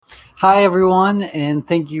Hi, everyone, and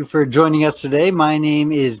thank you for joining us today. My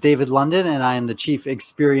name is David London, and I am the Chief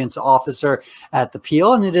Experience Officer at the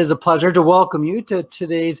Peel, and it is a pleasure to welcome you to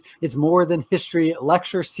today's It's More Than History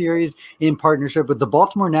lecture series in partnership with the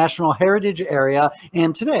Baltimore National Heritage Area,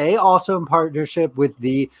 and today also in partnership with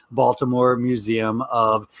the Baltimore Museum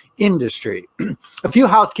of Industry. A few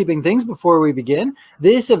housekeeping things before we begin.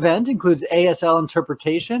 This event includes ASL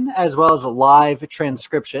interpretation as well as live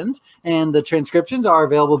transcriptions, and the transcriptions are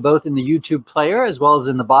available both in the YouTube player as well as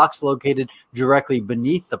in the box located directly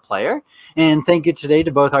beneath the player. And thank you today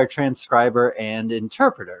to both our transcriber and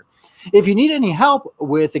interpreter. If you need any help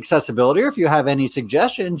with accessibility or if you have any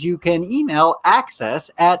suggestions, you can email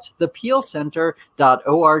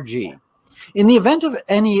access@thepeelcenter.org. In the event of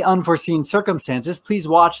any unforeseen circumstances, please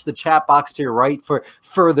watch the chat box to your right for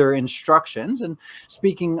further instructions. And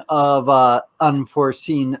speaking of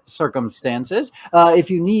unforeseen circumstances, if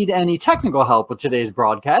you need any technical help with today's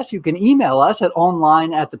broadcast, you can email us at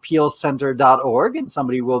online@thepeelcenter.org and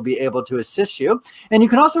somebody will be able to assist you. And you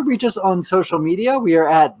can also reach us on social media. We are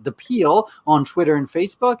at The Peel on Twitter and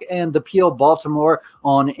Facebook and The Peel Baltimore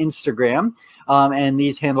on Instagram. And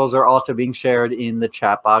these handles are also being shared in the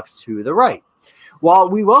chat box to the right. While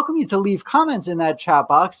we welcome you to leave comments in that chat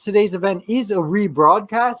box, today's event is a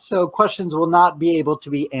rebroadcast, so questions will not be able to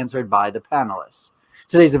be answered by the panelists.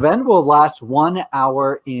 Today's event will last 1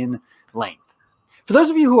 hour in length. For those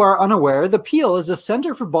of you who are unaware, the Peel is a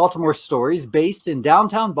center for Baltimore stories based in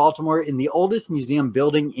downtown Baltimore in the oldest museum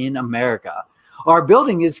building in America. Our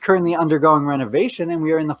building is currently undergoing renovation, and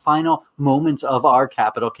we are in the final moments of our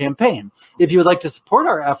capital campaign. If you would like to support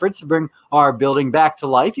our efforts to bring our building back to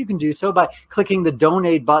life, you can do so by clicking the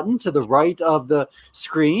donate button to the right of the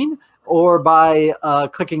screen or by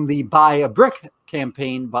clicking the Buy a Brick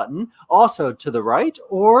campaign button also to the right,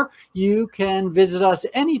 or you can visit us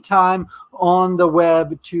anytime on the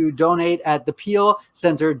web to donate at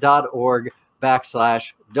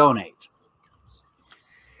thepeelcenter.org/donate.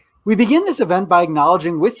 We begin this event by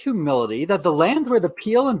acknowledging with humility that the land where the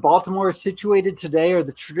Peel and Baltimore are situated today are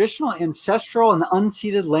the traditional ancestral and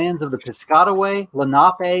unceded lands of the Piscataway,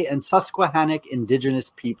 Lenape, and Susquehannock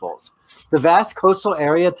indigenous peoples. The vast coastal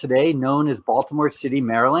area today, known as Baltimore City,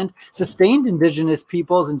 Maryland, sustained indigenous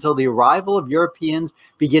peoples until the arrival of Europeans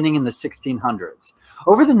beginning in the 1600s.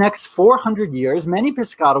 Over the next 400 years, many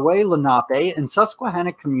Piscataway, Lenape, and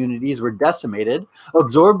Susquehannock communities were decimated,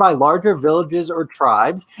 absorbed by larger villages or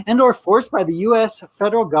tribes, and or forced by the U.S.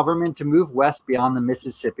 federal government to move west beyond the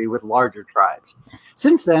Mississippi with larger tribes.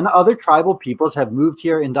 Since then, other tribal peoples have moved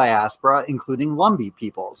here in diaspora, including Lumbee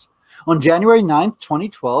peoples. On January 9th,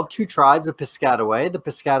 2012, two tribes of Piscataway, the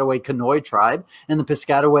Piscataway Conoy tribe and the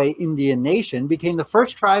Piscataway Indian Nation, became the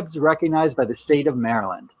first tribes recognized by the state of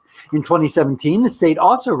Maryland. In 2017, the state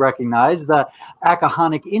also recognized the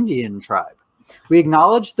Accahannock Indian tribe. We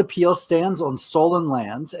acknowledge the Peel stands on stolen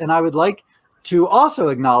lands, and I would like to also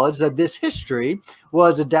acknowledge that this history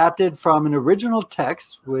was adapted from an original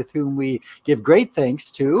text with whom we give great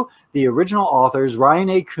thanks to the original authors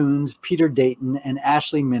Ryan A. Coons, Peter Dayton, and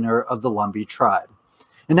Ashley Minner of the Lumbee tribe.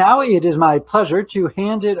 And now it is my pleasure to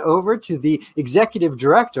hand it over to the Executive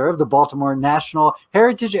Director of the Baltimore National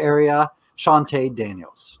Heritage Area, Shante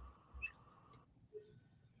Daniels.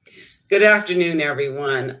 Good afternoon,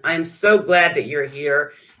 everyone. I'm so glad that you're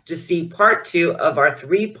here to see part 2 of our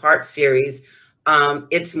 3-part series,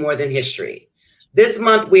 It's More Than History. This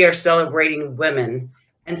month, we are celebrating women,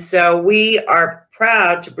 and so we are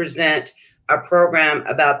proud to present a program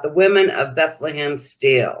about the women of Bethlehem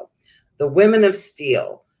Steel. The Women of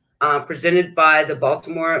Steel, presented by the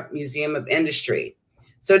Baltimore Museum of Industry.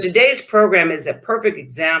 So today's program is a perfect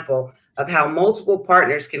example of how multiple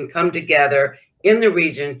partners can come together in the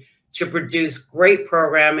region to produce great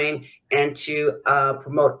programming and to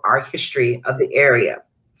promote our history of the area.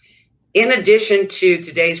 In addition to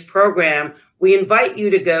today's program, we invite you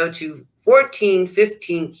to go to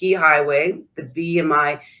 1415 Key Highway, the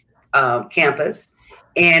BMI campus,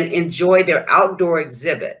 and enjoy their outdoor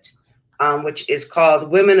exhibit, which is called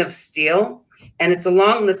Women of Steel. And it's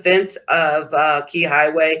along the fence of Key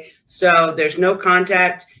Highway, so there's no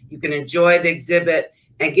contact. You can enjoy the exhibit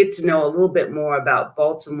and get to know a little bit more about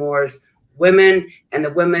Baltimore's women and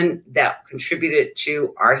the women that contributed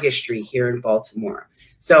to our history here in Baltimore.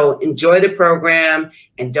 So enjoy the program,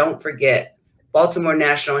 and don't forget, Baltimore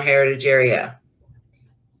National Heritage Area.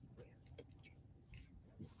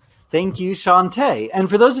 Thank you, Shante. And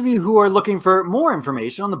for those of you who are looking for more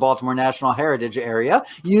information on the Baltimore National Heritage Area,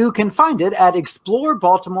 you can find it at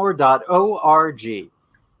explorebaltimore.org.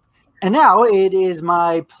 And now it is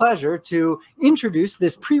my pleasure to introduce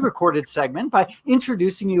this pre-recorded segment by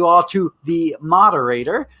introducing you all to the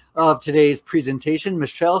moderator of today's presentation,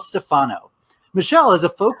 Michelle Stefano. Michelle is a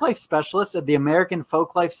folklife specialist at the American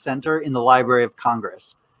Folklife Center in the Library of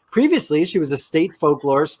Congress. Previously, she was a state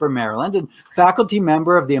folklorist for Maryland and faculty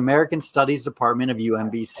member of the American Studies Department of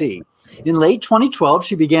UMBC. In late 2012,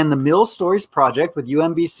 she began the Mill Stories Project with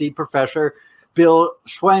UMBC professor Bill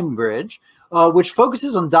Schwembridge, which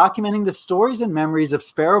focuses on documenting the stories and memories of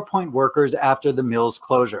Sparrow Point workers after the mill's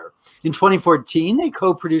closure. In 2014, they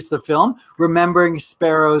co-produced the film Remembering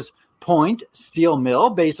Sparrow's Point Steel Mill,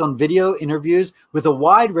 based on video interviews with a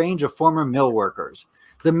wide range of former mill workers.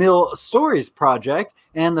 The Mill Stories Project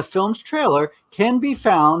and the film's trailer can be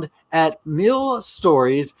found at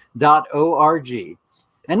millstories.org.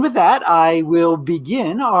 And with that, I will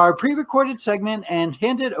begin our pre-recorded segment and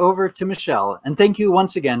hand it over to Michelle. And thank you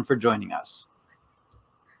once again for joining us.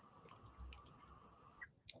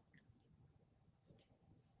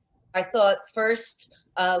 I thought first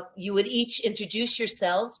you would each introduce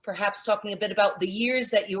yourselves, perhaps talking a bit about the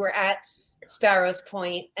years that you were at Sparrow's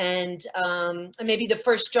Point and maybe the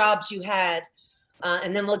first jobs you had.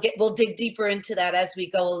 And then we'll dig deeper into that as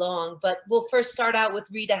we go along. But we'll first start out with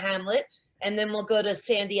Rita Hamlet, and then we'll go to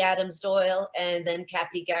Sandy Adams Doyle, and then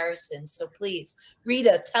Kathy Garrison. So please,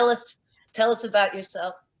 Rita, tell us about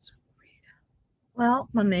yourself. Well,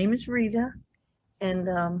 my name is Rita, and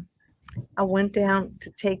I went down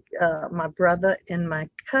to take my brother and my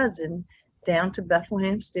cousin down to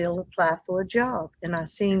Bethlehem Steel to apply for a job. And I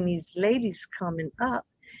seen these ladies coming up,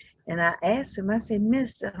 and I asked them, I said,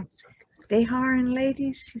 Miss, they hiring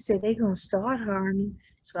ladies? She said, they gonna start hiring.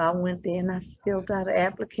 So I went there and I filled out an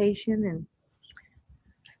application, and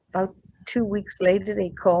about 2 weeks later, they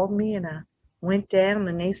called me and I went down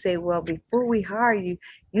and they said, well, before we hire you,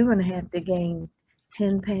 you're gonna have to gain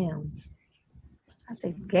 10 pounds. I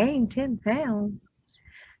said, gain 10 pounds?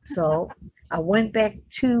 So I went back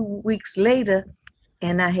 2 weeks later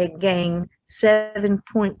and I had gained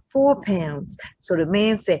 7.4 pounds. So the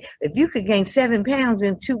man said, if you could gain 7 pounds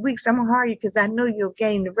in 2 weeks, I'm gonna hire you because I know you'll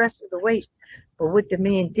gain the rest of the weight. But what the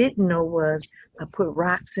man didn't know was I put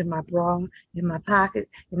rocks in my bra, in my pocket,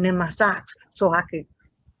 and in my socks so I could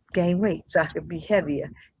gain weight, so I could be heavier,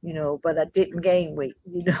 you know, but I didn't gain weight,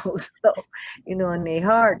 you know, so, you know, and they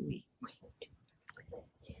hired me.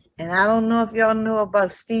 And I don't know if y'all know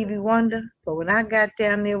about Stevie Wonder, but when I got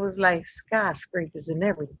down there, it was like skyscrapers and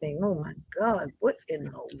everything. Oh my God, what in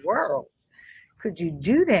the world could you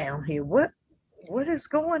do down here? What is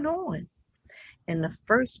going on? And the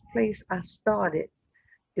first place I started,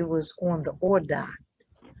 it was on the ore dock.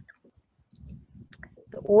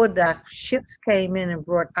 The ore dock, ships came in and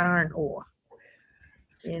brought iron ore,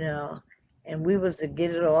 you know, and we was to get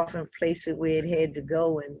it off and place it where it had to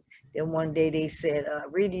go. And then one day they said,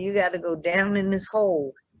 Rita, you got to go down in this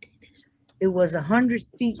hole. It was 100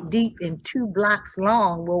 feet deep and 2 blocks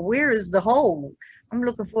long. Well, where is the hole? I'm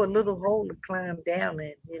looking for a little hole to climb down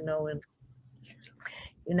in, you know, and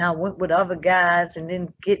I went with other guys, and then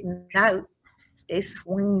getting out, they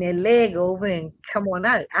swing their leg over and come on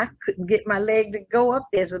out. I couldn't get my leg to go up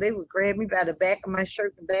there, so they would grab me by the back of my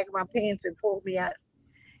shirt, the back of my pants, and pull me out,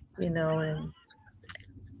 you know, and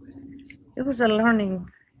it was a learning.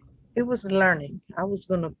 It was learning. I was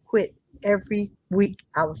going to quit every week.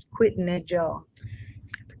 I was quitting that job.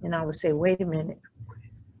 And I would say, wait a minute,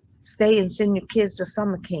 stay and send your kids to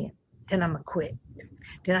summer camp. Then I'm going to quit.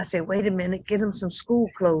 Then I say, wait a minute, get them some school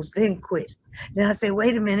clothes, then quit. Then I say,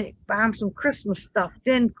 wait a minute, buy them some Christmas stuff,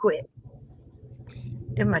 then quit.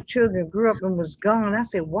 Then my children grew up and was gone. I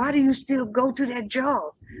said, why do you still go to that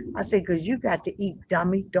job? I said, because you got to eat,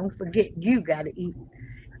 dummy. Don't forget, you got to eat.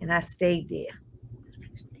 And I stayed there.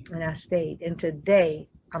 And I stayed. And today,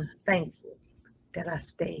 I'm thankful that I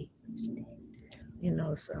stayed. You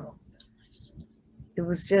know, so it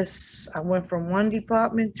was just, I went from one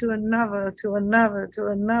department to another, to another, to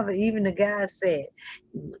another. Even the guy said,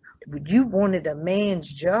 you wanted a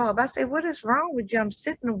man's job. I said, what is wrong with you? I'm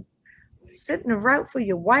sitting right for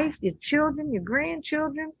your wife, your children, your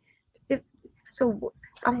grandchildren. So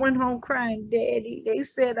I went home crying, Daddy. They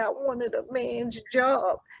said I wanted a man's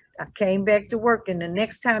job. I came back to work, and the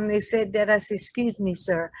next time they said that, I said, excuse me,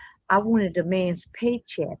 sir, I wanted a man's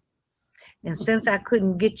paycheck. And since I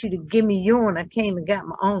couldn't get you to give me yours, I came and got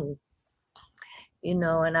my own. You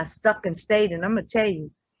know, and I stuck and stayed. And I'm going to tell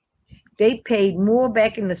you, they paid more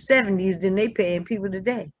back in the 70s than they paying people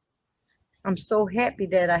today. I'm so happy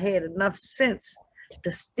that I had enough sense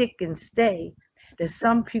to stick and stay, that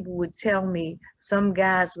some people would tell me, some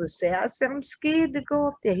guys would say, I said, I'm scared to go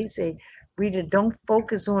up there. He said, Rita, don't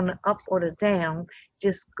focus on the up or the down.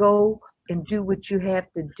 Just go and do what you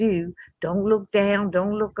have to do. Don't look down,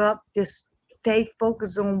 don't look up. Just stay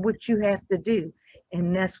focused on what you have to do.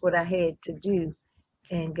 And that's what I had to do.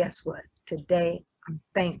 And guess what? Today, I'm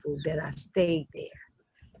thankful that I stayed there.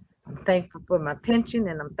 I'm thankful for my pension,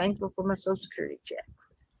 and I'm thankful for my Social Security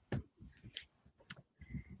checks.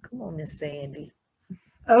 Come on, Miss Sandy.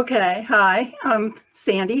 Okay, hi, I'm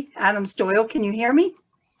Sandy Adams Doyle. Can you hear me?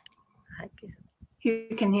 I can.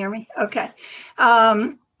 You can hear me? Okay.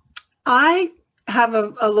 I have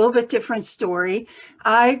a little bit different story.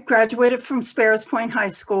 I graduated from Sparrows Point High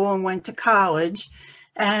School and went to college,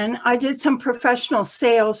 and I did some professional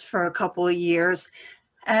sales for a couple of years.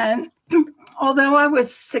 And although I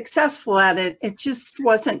was successful at it, it just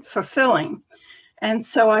wasn't fulfilling. And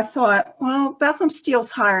so I thought, well, Bethlehem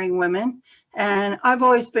Steel's hiring women, and I've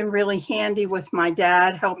always been really handy with my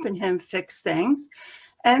dad, helping him fix things.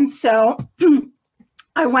 And so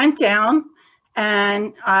I went down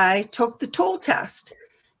and I took the tool test,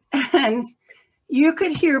 and you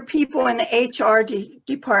could hear people in the HR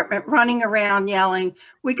department running around yelling,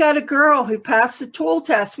 "We got a girl who passed the tool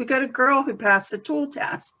test. We got a girl who passed the tool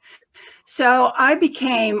test." So I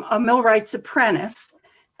became a millwright's apprentice,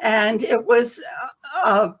 and it was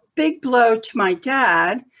a big blow to my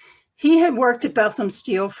dad. He had worked at Bethlehem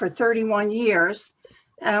Steel for 31 years.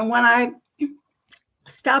 And when I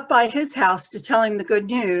stopped by his house to tell him the good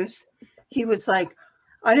news, he was like,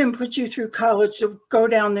 "I didn't put you through college to go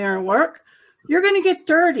down there and work. You're going to get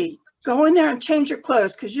dirty. Go in there and change your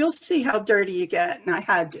clothes, because you'll see how dirty you get." And I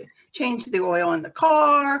had to change the oil in the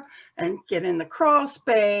car and get in the crawl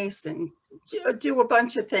space and do a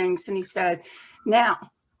bunch of things. And he said,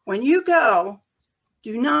 "Now, when you go,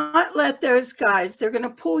 do not let those guys, they're going to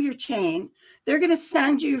pull your chain. They're going to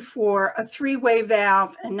send you for a 3-way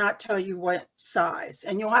valve and not tell you what size.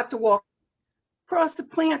 And you'll have to walk across the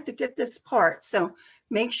plant to get this part. So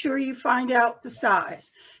make sure you find out the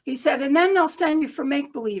size." He said, "And then they'll send you for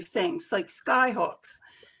make-believe things like sky hooks."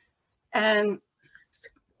 And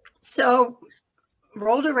so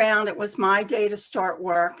rolled around, it was my day to start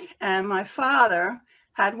work. And my father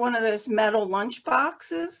had one of those metal lunch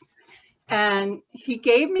boxes. And he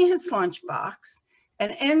gave me his lunchbox,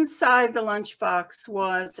 and inside the lunchbox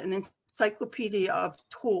was an encyclopedia of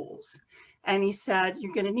tools. And he said,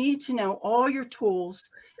 "You're going to need to know all your tools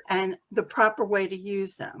and the proper way to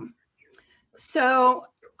use them." So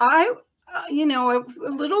I, a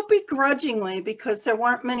little begrudgingly, because there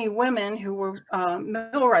weren't many women who were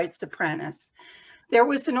millwright's apprentice, there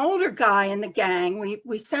was an older guy in the gang.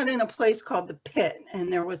 We sat in a place called the Pit, and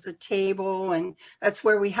there was a table, and that's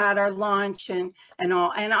where we had our lunch and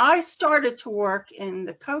all. And I started to work in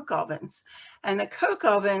the coke ovens, and the coke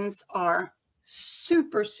ovens are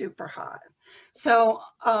super, super hot. So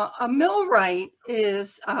a millwright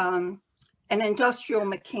is an industrial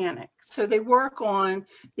mechanic. So they work on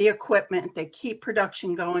the equipment. They keep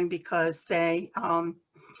production going because they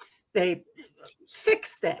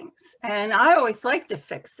fix things. And I always like to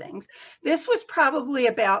fix things. This was probably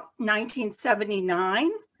about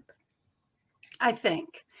 1979, I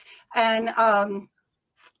think. And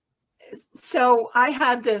so I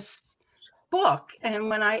had this book, and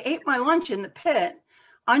when I ate my lunch in the Pit,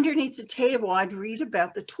 underneath the table, I'd read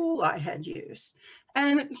about the tool I had used.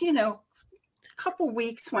 And, a couple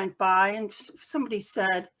weeks went by, and somebody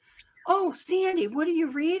said, "Oh, Sandy, what are you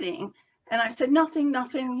reading?" And I said, nothing,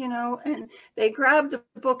 and they grabbed the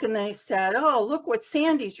book and they said, "Oh, look what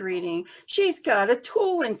Sandy's reading. She's got a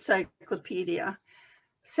tool encyclopedia."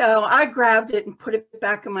 So I grabbed it and put it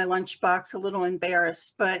back in my lunchbox, a little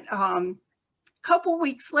embarrassed. But a couple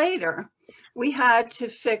weeks later, we had to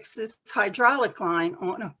fix this hydraulic line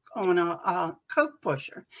on a coke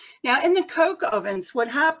pusher. Now, in the coke ovens, what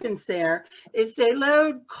happens there is they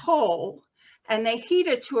load coal and they heat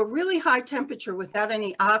it to a really high temperature without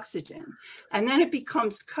any oxygen, and then it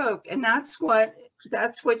becomes coke, and that's what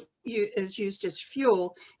is used as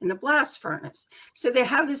fuel in the blast furnace. So they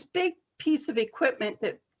have this big piece of equipment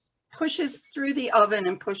that pushes through the oven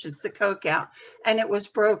and pushes the coke out, and it was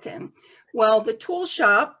broken. Well, the tool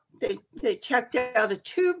shop, they checked out a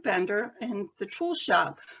tube bender in the tool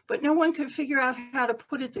shop, but no one could figure out how to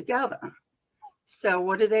put it together. So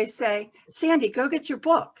what do they say? "Sandy, go get your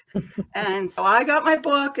book." And so I got my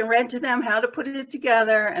book and read to them how to put it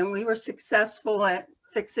together, and we were successful at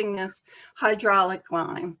fixing this hydraulic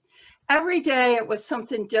line. Every day it was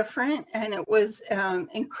something different, and it was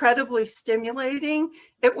incredibly stimulating.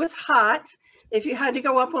 It was hot. If you had to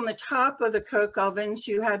go up on the top of the coke ovens,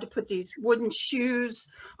 you had to put these wooden shoes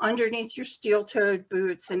underneath your steel-toed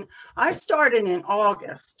boots. And I started in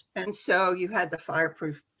August, and so you had the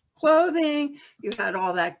fireproof clothing, you had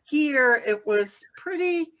all that gear. It was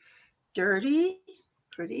pretty dirty,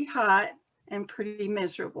 pretty hot, and pretty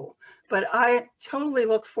miserable. But I totally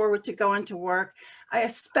look forward to going to work. I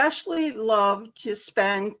especially love to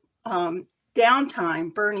spend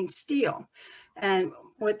downtime burning steel. And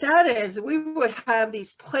what that is, we would have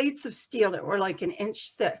these plates of steel that were like an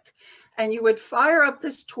inch thick. And you would fire up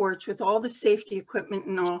this torch with all the safety equipment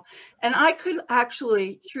and all. And I could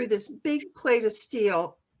actually, through this big plate of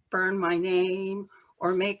steel, burn my name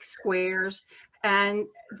or make squares. And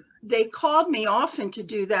they called me often to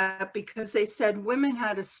do that because they said women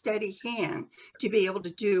had a steady hand to be able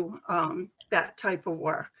to do that type of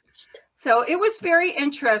work. So it was very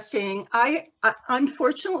interesting.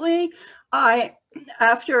 Unfortunately,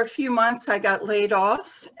 after a few months, I got laid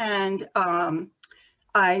off, and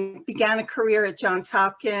I began a career at Johns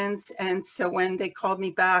Hopkins. And so when they called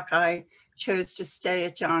me back, I chose to stay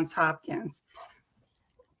at Johns Hopkins.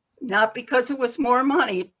 Not because it was more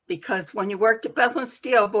money, because when you worked at Bethlehem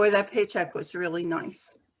Steel, boy, that paycheck was really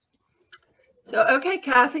nice. So, okay,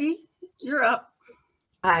 Kathy, you're up.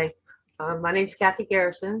 Hi, my name's Kathy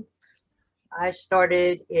Garrison. I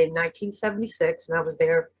started in 1976, and I was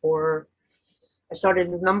there I started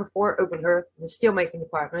in the number 4 open hearth, the steelmaking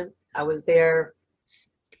department. I was there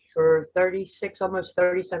for 36, almost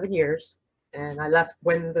 37 years, and I left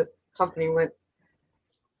when the company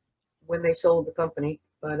when they sold the company.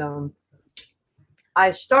 But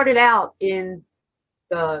I started out in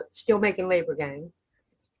the steelmaking labor gang,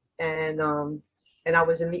 and I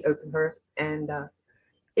was in the open hearth, and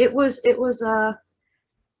it was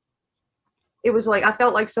like I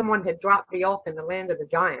felt like someone had dropped me off in the land of the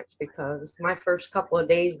giants, because my first couple of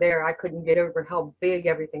days there, I couldn't get over how big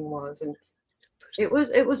everything was, and it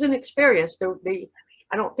was an experience.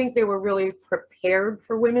 I don't think they were really prepared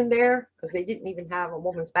for women there, because they didn't even have a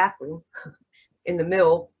woman's bathroom in the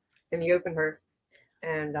mill, in the open hearth,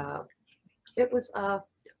 and it was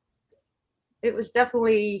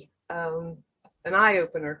definitely an eye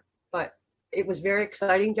opener, but it was a very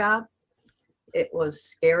exciting job. It was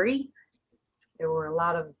scary. There were a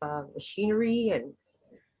lot of machinery, and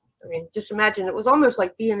I mean, just imagine, it was almost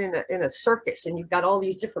like being in a circus, and you've got all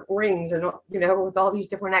these different rings, and with all these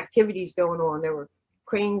different activities going on. There were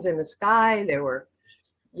cranes in the sky. There were,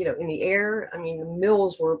 in the air. I mean, the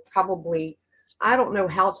mills were probably, I don't know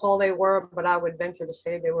how tall they were, but I would venture to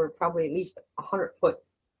say they were probably at least 100-foot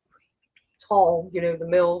tall, the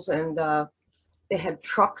mills. And they had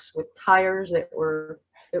trucks with tires that were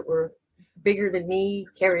bigger than me,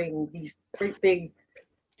 carrying these great big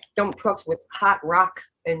dump trucks with hot rock,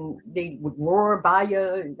 and they would roar by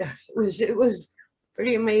you. It was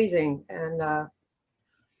pretty amazing. And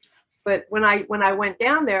but when I went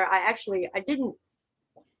down there, I didn't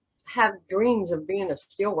have dreams of being a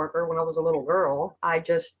steel worker when I was a little girl. I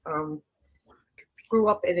just grew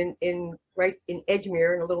up right in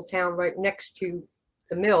Edgemere, in a little town right next to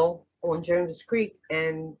the mill on Jones's Creek,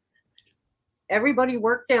 and everybody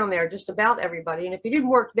worked down there, just about everybody. And if you didn't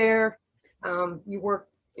work there, you worked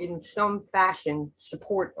in some fashion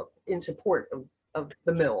in support of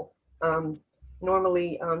the mill.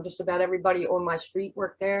 Normally, just about everybody on my street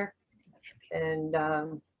worked there, and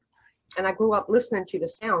I grew up listening to the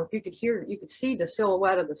sounds. You could see the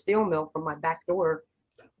silhouette of the steel mill from my back door,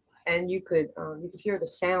 and you could hear the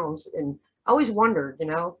sounds. And I always wondered,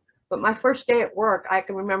 But my first day at work, I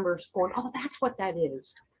can remember going, "Oh, that's what that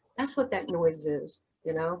is. That's what that noise is,"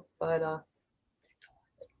 But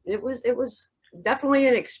it was definitely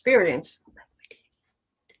an experience.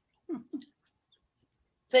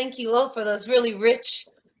 Thank you all for those really rich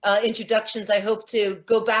introductions. I hope to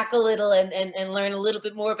go back a little and learn a little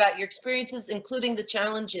bit more about your experiences, including the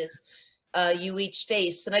challenges you each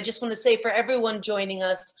face. And I just want to say, for everyone joining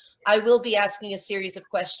us, I will be asking a series of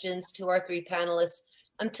questions to our 3 panelists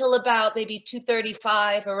until about maybe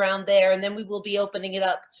 2:35, around there. And then we will be opening it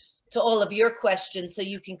up to all of your questions, so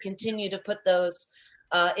you can continue to put those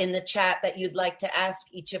in the chat that you'd like to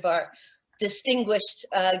ask each of our distinguished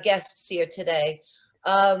guests here today.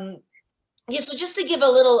 So just to give a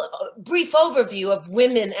little brief overview of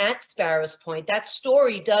women at Sparrows Point, that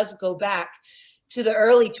story does go back to the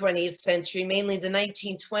early 20th century, mainly the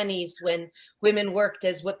 1920s, when women worked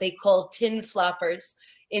as what they called tin floppers,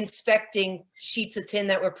 inspecting sheets of tin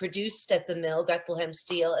that were produced at the mill, Bethlehem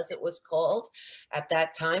Steel, as it was called at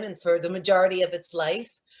that time, and for the majority of its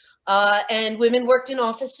life. And women worked in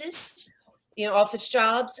offices, office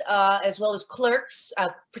jobs, as well as clerks,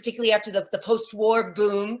 particularly after the post-war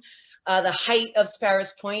boom, the height of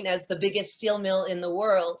Sparrows Point as the biggest steel mill in the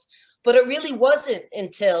world. But it really wasn't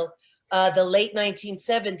until the late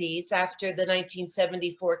 1970s, after the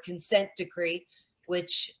 1974 consent decree,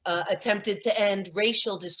 which attempted to end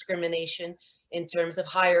racial discrimination in terms of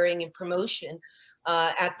hiring and promotion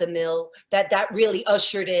at the mill, that really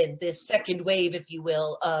ushered in this second wave, if you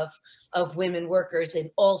will, of women workers in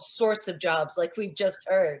all sorts of jobs, like we've just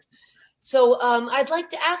heard. So I'd like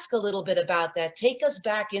to ask a little bit about that. Take us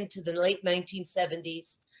back into the late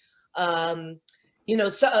 1970s. You know,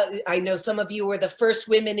 so, I know some of you were the first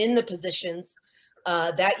women in the positions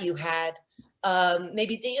that you had.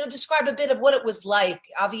 Maybe, you know, describe a bit of what it was like.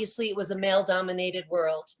 Obviously, it was a male-dominated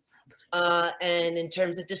world. And in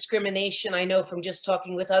terms of discrimination, I know from just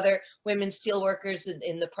talking with other women steelworkers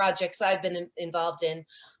in the projects I've been involved in,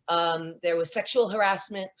 there was sexual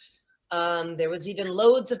harassment. There was even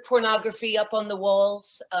loads of pornography up on the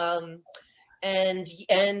walls. And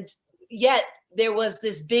yet there was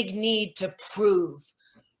this big need to prove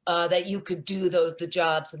that you could do the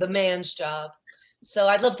jobs, the man's job. So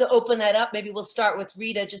I'd love to open that up. Maybe we'll start with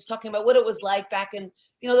Rita, just talking about what it was like back in,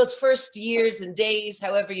 you know, those first years and days,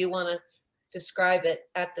 however you want to describe it,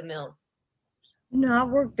 at the mill. You know, I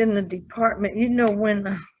worked in the department, you know, when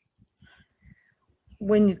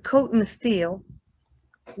you're coating the steel,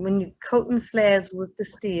 when you're coating slabs with the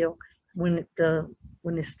steel, when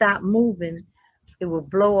it stopped moving, it would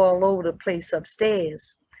blow all over the place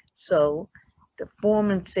upstairs. So the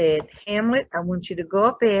foreman said, Hamlet, I want you to go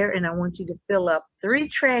up there and I want you to fill up 3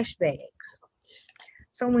 trash bags.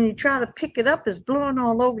 So when you try to pick it up, it's blowing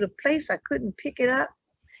all over the place. I couldn't pick it up.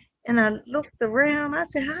 And I looked around. I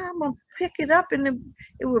said, how am I going to pick it up? And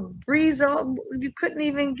it would breeze all. You couldn't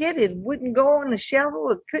even get it. It wouldn't go on the shovel.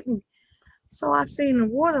 It couldn't. So I seen the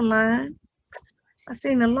water line. I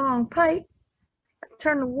seen the long pipe. I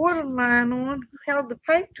turned the water line on, held the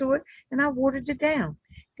pipe to it, and I watered it down.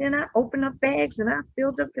 Then I opened up bags and I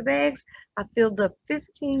filled up the bags. I filled up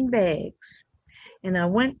 15 bags. And I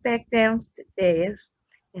went back downstairs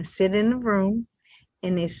and sit in the room.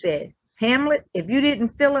 And they said, Hamlet, if you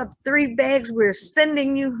didn't fill up 3 bags, we're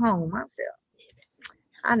sending you home. I said,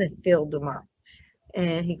 I done filled them up.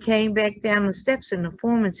 And he came back down the steps and the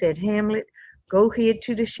foreman said, Hamlet, go ahead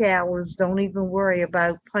to the showers. Don't even worry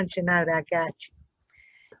about punching out. I got you.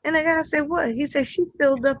 And the guy said, what? He said, she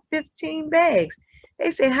filled up 15 bags. They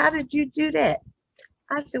said, how did you do that?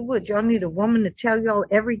 I said, what, y'all need a woman to tell y'all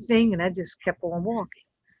everything? And I just kept on walking,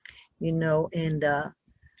 you know, and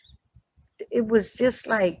it was just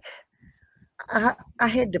like, I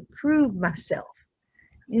had to prove myself.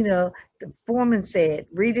 You know, the foreman said,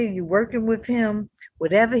 Rita, you working with him,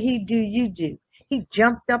 whatever he do, you do. He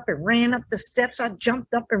jumped up and ran up the steps. I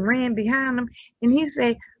jumped up and ran behind him. And he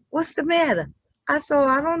said, what's the matter? I said,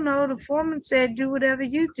 I don't know. The foreman said, do whatever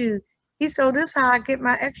you do. He said, this is how I get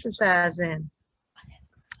my exercise in.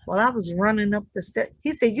 Well, I was running up the steps.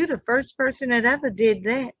 He said, you're the first person that ever did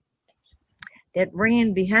that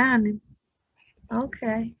ran behind him.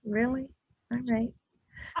 Okay, really? All right.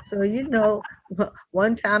 So, you know,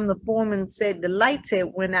 one time the foreman said the lights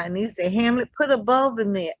had went out and he said, Hamlet, put a bulb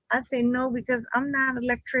in there. I said, no, because I'm not an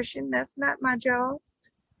electrician. That's not my job.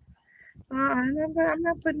 I'm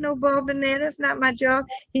not putting no bulb in there. That's not my job.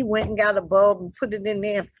 He went and got a bulb and put it in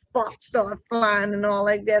there and sparks started flying and all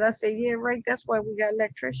like that. I said, yeah, right. That's why we got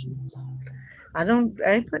electricians. I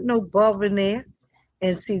ain't put no bulb in there.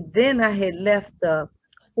 And see, then I had left the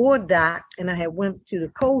ore dock and I had went to the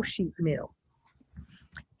coal sheet mill.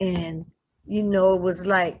 And, you know, it was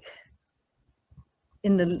like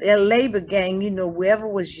in the labor gang, you know, wherever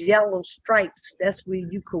was yellow stripes, that's where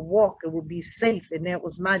you could walk. It would be safe. And that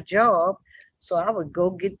was my job. So I would go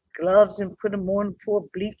get gloves and put them on and pour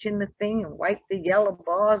bleach in the thing and wipe the yellow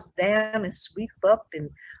bars down and sweep up and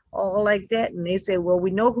all like that. And they said, well, we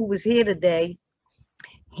know who was here today,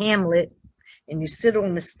 Hamlet. And you sit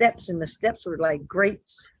on the steps and the steps were like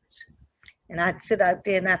grates. And I'd sit out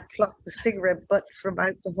there and I'd pluck the cigarette butts from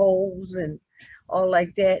out the holes and all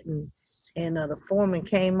like that. And the foreman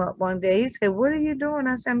came up one day. He said, what are you doing?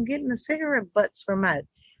 I said, I'm getting the cigarette butts from out.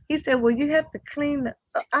 He said, well, you have to clean.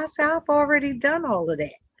 I said, I've already done all of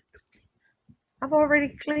that. I've already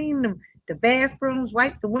cleaned the bathrooms,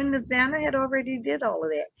 wiped the windows down. I had already did all of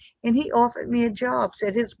that. And he offered me a job,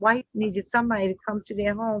 said his wife needed somebody to come to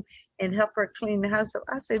their home and help her clean the house. So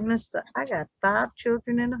I said, mister, I got 5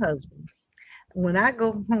 children and a husband. When I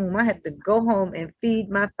go home, I have to go home and feed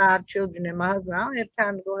my 5 children and my husband. I don't have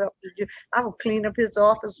time to go help you. I will clean up his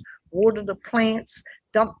office, water the plants,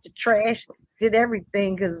 dump the trash, did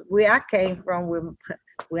everything. Because where I came from,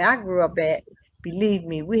 where I grew up at, believe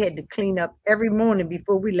me, we had to clean up every morning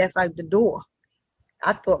before we left out the door.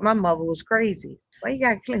 I thought my mother was crazy. Why you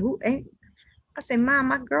got to clean? Who ain't? I said, Mom,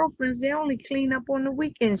 my girlfriends, they only clean up on the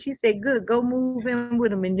weekend. She said, good, go move in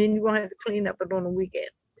with them, and then you won't have to clean up it on the weekend.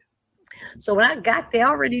 So when I got there, I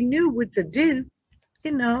already knew what to do. I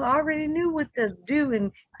already knew what to do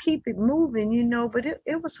and keep it moving, but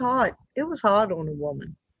it was hard. It was hard on a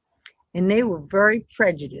woman. And they were very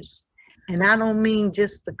prejudiced. And I don't mean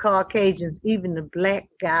just the Caucasians, even the black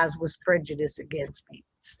guys was prejudiced against me,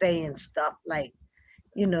 saying stuff like,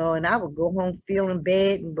 and I would go home feeling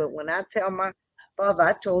bad. But when I tell my father,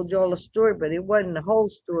 I told y'all a story, but it wasn't the whole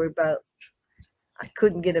story about I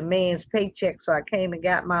couldn't get a man's paycheck, so I came and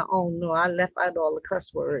got my own. No, I left out all the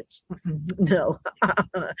cuss words. No.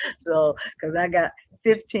 So, because I got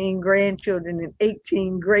 15 grandchildren and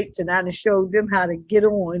 18 greats, and I done showed them how to get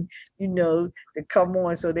on, to come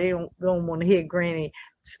on, so they don't want to hear Granny.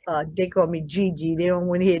 They call me Gigi. They don't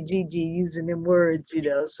want to hear Gigi using them words,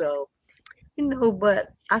 so, but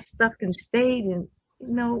I stuck and stayed. And,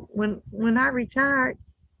 when I retired,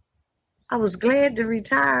 I was glad to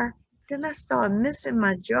retire. Then I started missing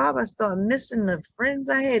my job. I started missing the friends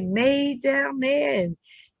I had made down there. And,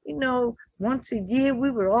 once a year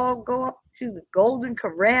we would all go up to the Golden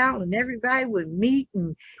Corral and everybody would meet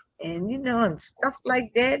and and stuff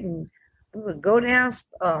like that. And we would go down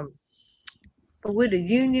where the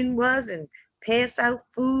union was and pass out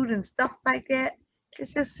food and stuff like that. It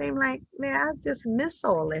just seemed like, man, I just miss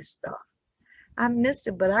all that stuff. I miss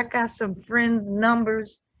it, but I got some friends'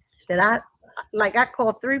 numbers that I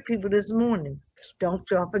called 3 people this morning. Don't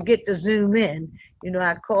y'all forget to zoom in.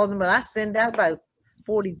 I called them, but I send out about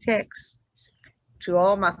 40 texts to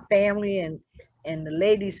all my family, and the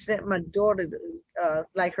lady sent my daughter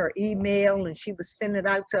her email, and she would send it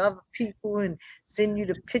out to other people and send you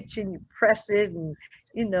the picture and you press it. And,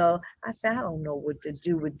 I said, I don't know what to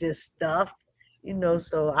do with this stuff.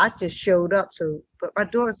 So I just showed up. But my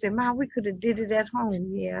daughter said, Mom, we could have did it at home.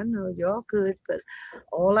 Yeah, I know y'all could, but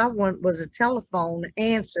all I want was a telephone to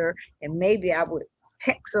answer, and maybe I would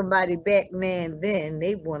text somebody back now and then.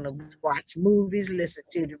 They want to watch movies, listen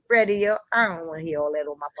to the radio. I don't want to hear all that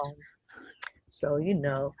on my phone. So,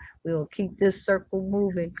 we'll keep this circle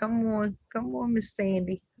moving. Come on, Miss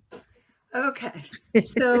Sandy. Okay.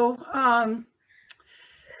 So,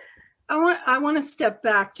 I want to step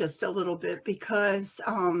back just a little bit because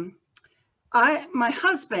my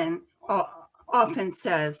husband often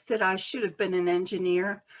says that I should have been an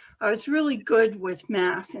engineer. I was really good with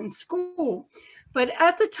math in school, but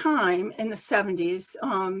at the time in the 70s,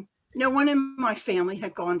 no one in my family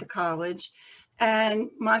had gone to college, and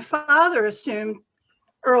my father assumed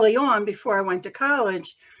early on, before I went to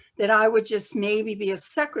college, that I would just maybe be a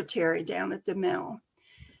secretary down at the mill.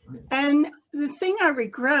 And the thing I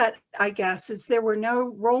regret, I guess, is there were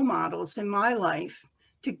no role models in my life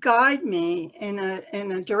to guide me in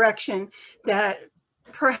a direction that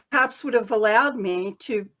perhaps would have allowed me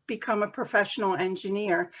to become a professional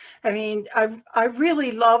engineer. I mean, I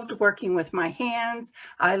really loved working with my hands.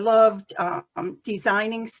 I loved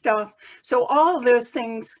designing stuff. So all of those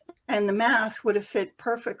things and the math would have fit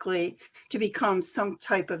perfectly to become some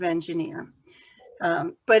type of engineer.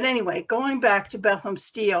 But anyway, going back to Bethlehem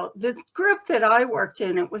Steel, the group that I worked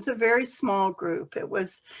in, it was a very small group. It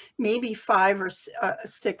was maybe 5 or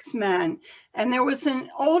 6 men. And there was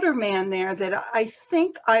an older man there that I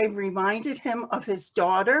think I reminded him of his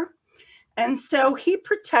daughter. And so he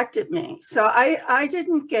protected me. So I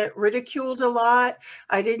didn't get ridiculed a lot.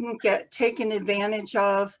 I didn't get taken advantage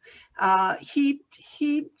of. He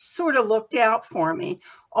sort of looked out for me.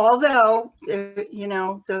 Although,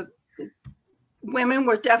 the women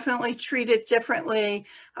were definitely treated differently.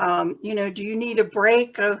 Do you need a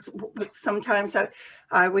break? Sometimes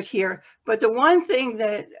I would hear. But the one thing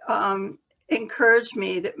that encouraged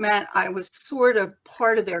me, that meant I was sort of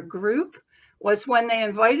part of their group, was when they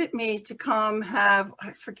invited me to come have,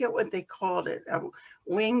 I forget what they called it, a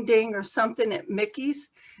wing ding or something at Mickey's.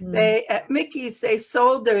 At Mickey's, they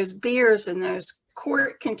sold those beers in those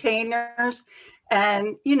quart containers.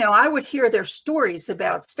 And, I would hear their stories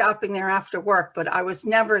about stopping there after work, but I was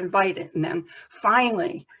never invited. And then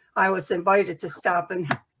finally, I was invited to stop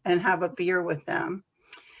and have a beer with them.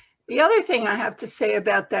 The other thing I have to say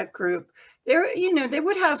about that group, they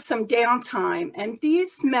would have some downtime, and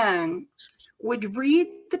these men would read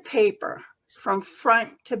the paper from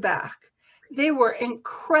front to back. They were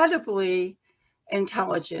incredibly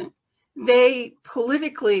intelligent. They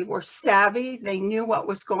politically were savvy. They knew what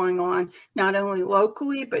was going on, not only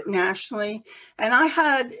locally, but nationally. And I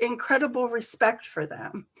had incredible respect for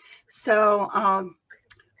them. So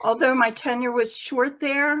although my tenure was short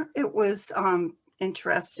there, it was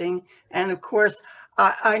interesting. And of course,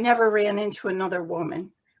 I never ran into another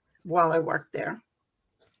woman while I worked there.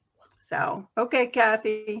 So, okay,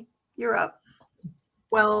 Kathy, you're up.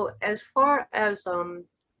 Well, as far as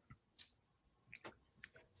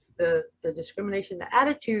the discrimination, the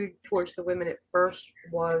attitude towards the women at first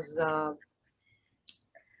was,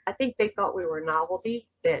 I think they thought we were a novelty,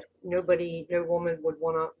 that no woman would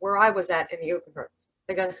want to, where I was at in the open heart.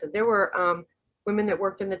 Like I said, there were women that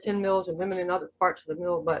worked in the tin mills and women in other parts of the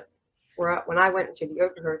mill, but when I went into the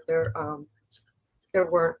open heart, there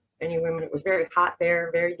weren't any women. It was very hot there,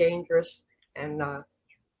 very dangerous, and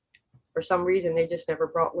for some reason they just never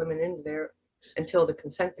brought women into there until the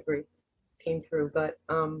consent decree came through. But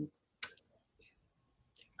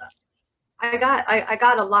I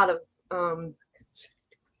got a lot of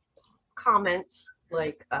comments,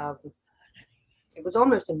 like it was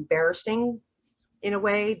almost embarrassing in a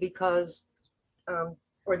way, because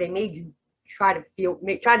or they made you try to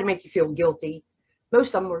make you feel guilty.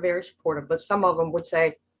 Most of them were very supportive, but some of them would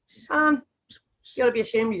say, you ought to be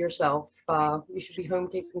ashamed of yourself. You should be home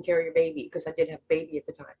taking care of your baby, because I did have a baby at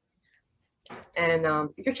the time. And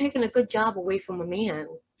if you're taking a good job away from a man,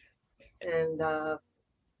 and the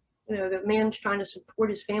man's trying to support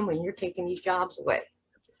his family, and you're taking these jobs away,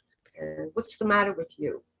 and what's the matter with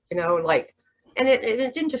you? And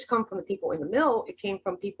it didn't just come from the people in the mill. It came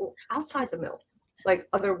from people outside the mill, like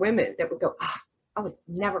other women that would go, I would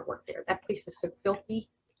never work there. That place is so filthy,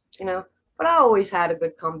 But I always had a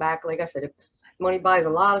good comeback. Like I said, if money buys a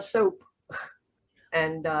lot of soap.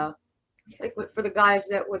 And like for the guys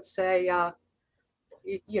that would say,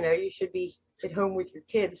 you should be at home with your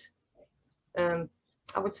kids, I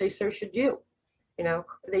would say, so should you.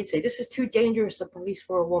 They'd say, this is too dangerous a place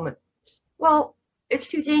for a woman. Well, it's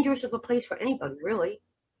too dangerous of a place for anybody, really.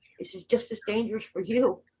 This is just as dangerous for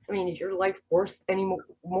you. I mean, is your life worth any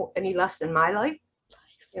less than my life?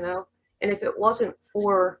 And if it wasn't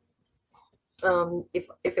for, if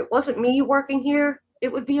it wasn't me working here,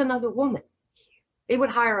 it would be another woman. They would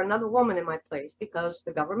hire another woman in my place, because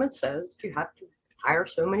the government says you have to hire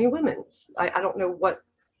so many women. I don't know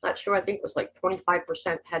not sure. I think it was like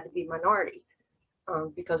 25% had to be minority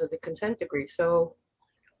because of the consent decree. So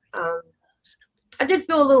I did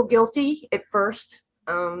feel a little guilty at first,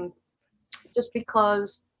 just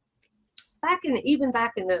because even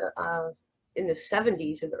back in the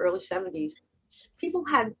 70s, in the early 70s, people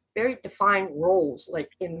had very defined roles. Like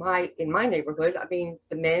in my neighborhood, I mean,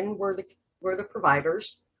 the men were the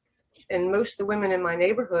providers, and most of the women in my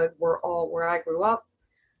neighborhood where I grew up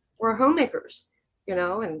were homemakers,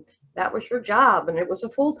 and that was your job, and it was a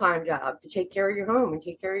full-time job to take care of your home and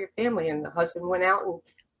take care of your family, and the husband went out and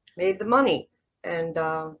made the money. And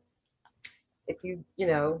if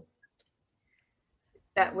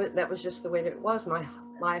that was just the way that it was. My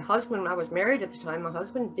husband, when I was married at the time, my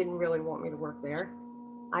husband didn't really want me to work there.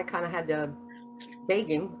 I kind of had to beg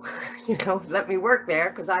him, let me work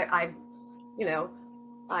there, because I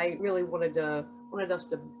really wanted us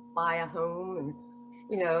to buy a home, and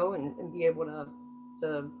and be able to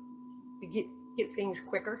get things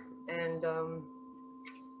quicker. And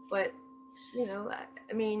but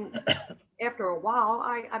I mean, after a while,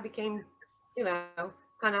 I became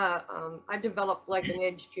kind of I developed like an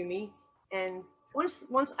edge to me. And once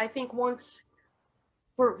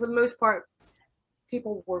for the most part,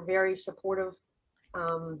 people were very supportive.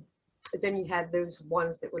 But then you had those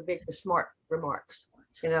ones that would make the smart remarks,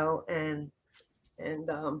 and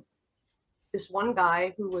this one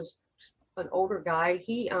guy who was an older guy,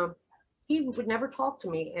 he would never talk to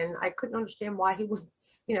me, and I couldn't understand why he was,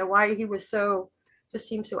 just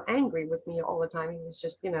seemed so angry with me all the time. He was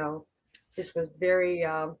just, this was very,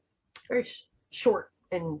 very short,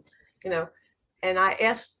 and and I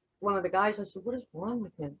asked one of the guys, I said, what is wrong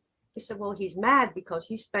with him? He said, well, he's mad because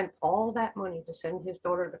he spent all that money to send his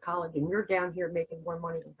daughter to college, and you're down here making more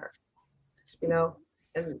money than her,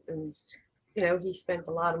 and he spent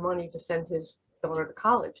a lot of money to send his daughter to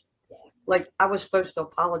college. Like I was supposed to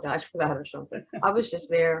apologize for that or something. I was just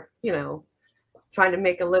there, trying to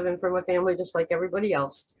make a living for my family, just like everybody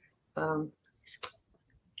else. And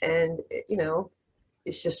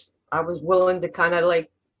it's just, I was willing to kind of like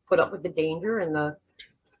put up with the danger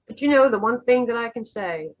but the one thing that I can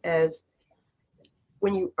say is,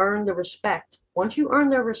 when you earn the respect, once you earn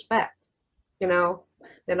their respect, then all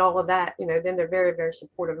of that, then they're very, very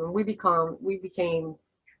supportive. And we became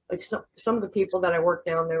like some of the people that I worked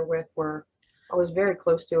down there with I was very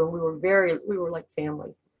close to, and we were like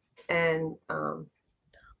family. And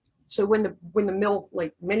so when the mill,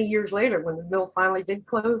 like many years later, when the mill finally did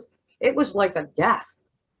close, it was like a death,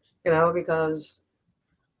 because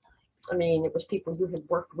I mean, it was people you had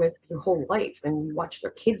worked with your whole life, and you watched their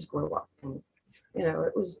kids grow up, and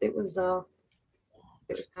it was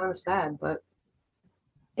kind of sad. But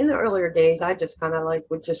in the earlier days, I just kind of like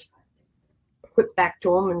would just put back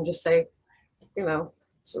to them and just say,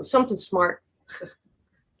 so something smart,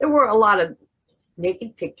 there were a lot of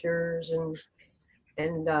naked pictures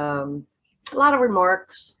and a lot of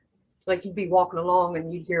remarks. Like you'd be walking along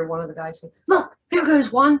and you'd hear one of the guys say, "Look, there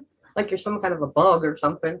goes one," like you're some kind of a bug or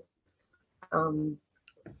something.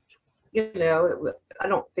 You know, I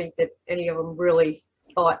don't think that any of them really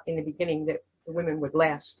thought in the beginning that the women would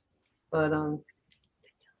last, but you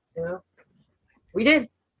know, we did.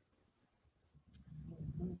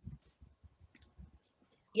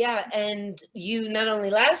 Yeah, and you not only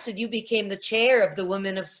lasted, you became the chair of the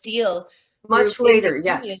Women of Steel Much group in later,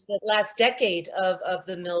 Virginia, yes. the last decade of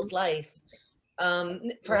the mill's life.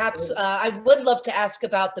 Perhaps I would love to ask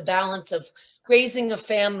about the balance of raising a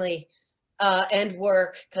family and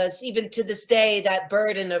work, because even to this day, that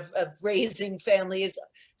burden of raising family is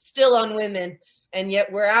still on women, and yet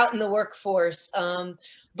we're out in the workforce.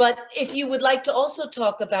 But if you would like to also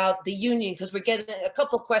talk about the union, because we're getting a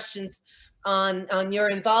couple questions on your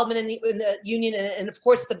involvement in the union, and of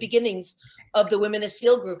course the beginnings of the Women of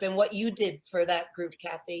Steel group and what you did for that group,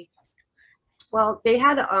 Kathy. Well, they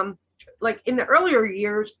had like in the earlier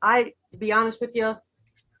years, to be honest with you,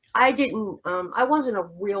 I didn't I wasn't a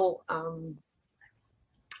real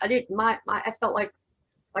I didn't I felt like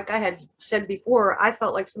I had said before, I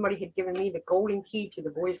felt like somebody had given me the golden key to the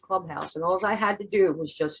boys clubhouse, and all I had to do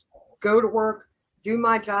was just go to work, do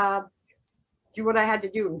my job, do what I had to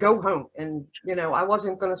do, and go home. And you know, I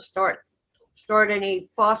wasn't going to start any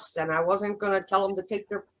fuss, and I wasn't going to tell them to take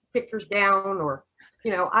their pictures down, or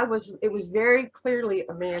you know, it was very clearly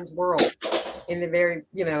a man's world in the very,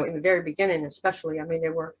 you know, in the very beginning, especially. I mean,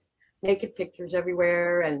 there were naked pictures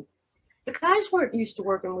everywhere, and the guys weren't used to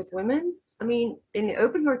working with women. I mean, in the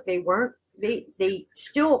open heart, they weren't. They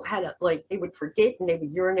still had like they would forget and they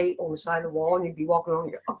would urinate on the side of the wall, and you'd be walking along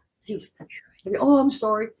and go, "Oh, geez, oh, I'm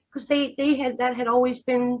sorry," because they had always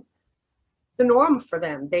been the norm for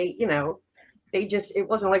them. They, you know, they just, it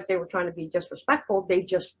wasn't like they were trying to be disrespectful. They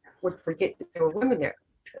just would forget that there were women there.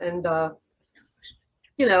 And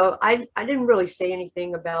you know, I didn't really say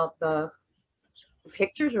anything about the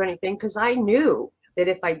pictures or anything, because I knew that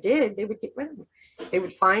if I did, they would get rid of me. They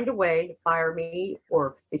would find a way to fire me,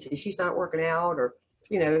 or they say she's not working out, or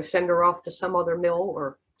you know, send her off to some other mill,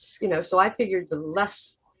 or you know. So I figured the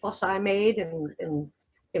less fuss I made, and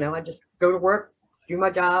you know, I just go to work, do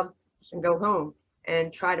my job, and go home,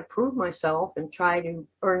 and try to prove myself and try to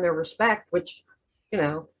earn their respect, which you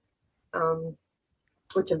know,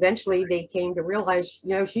 which eventually they came to realize,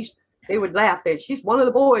 you know, they would laugh at, she's one of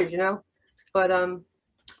the boys, you know. But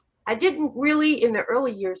I didn't really, in the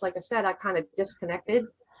early years, like I said, I kind of disconnected.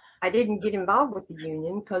 I didn't get involved with the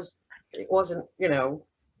union because it wasn't, you know,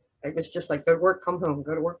 it was just like, go to work, come home,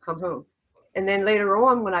 go to work, come home. And then later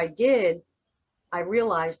on, when I did, I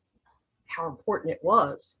realized how important it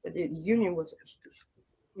was. The union was,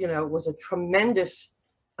 you know, was a tremendous,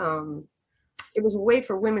 it was a way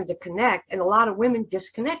for women to connect, and a lot of women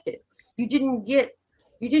disconnected.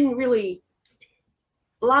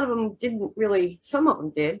 A lot of them didn't really, some of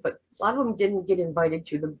them did, but a lot of them didn't get invited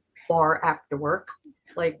to the bar after work,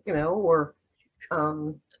 like, you know, or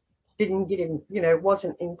didn't get in, you know,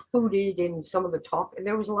 wasn't included in some of the talk. And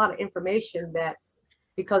there was a lot of information that,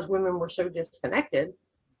 because women were so disconnected,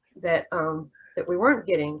 that that we weren't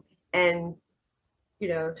getting. And, you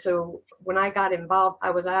know, so when I got involved,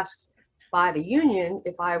 I was asked by the union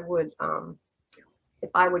if I would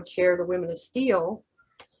chair the Women of Steel.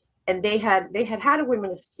 And they had a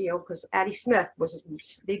Women of Steel, because Addie Smith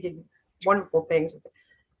they did wonderful things with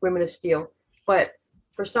Women of Steel. But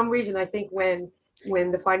for some reason, I think when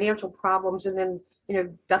the financial problems, and then, you know,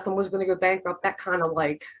 Bethlehem was going to go bankrupt, that kind of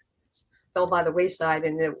like fell by the wayside,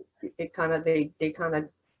 and they kind of,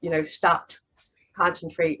 you know, stopped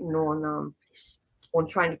concentrating on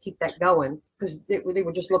trying to keep that going, because they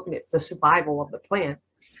were just looking at the survival of the plant.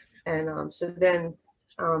 And so then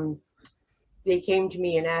they came to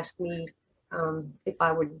me and asked me if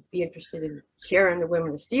I would be interested in chairing the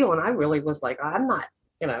Women of Steel. And I really was like, I'm not,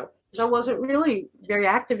 you know, because I wasn't really very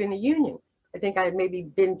active in the union. I think I had maybe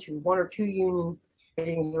been to 1 or 2 union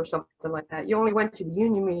meetings or something like that. You only went to the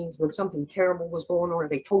union meetings when something terrible was going on, or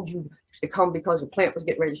they told you to come because the plant was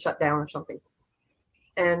getting ready to shut down or something.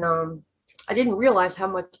 And I didn't realize how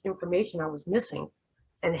much information I was missing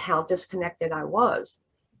and how disconnected I was.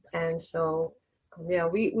 And so, yeah,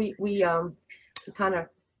 we kind of,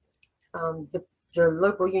 the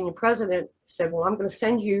local union president said, well, I'm going to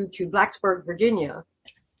send you to Blacksburg, Virginia,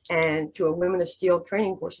 and to a Women of Steel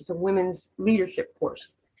training course. It's a women's leadership course.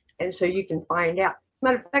 And so you can find out.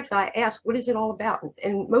 Matter of fact, I asked, what is it all about?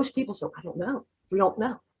 And most people say, I don't know. We don't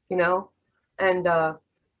know, you know? And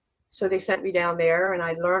so they sent me down there, and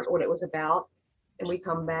I learned what it was about. And we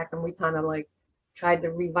come back and we kind of like tried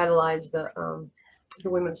to revitalize the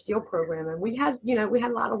Women of Steel program. And we had, you know, we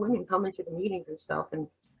had a lot of women coming to the meetings and stuff. And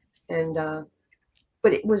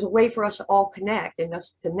but it was a way for us to all connect and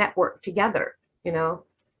us to network together, you know,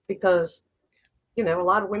 because, you know, a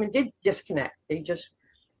lot of women did disconnect. They just,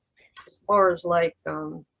 as far as like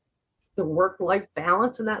the work-life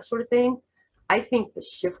balance and that sort of thing, I think the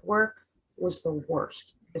shift work was the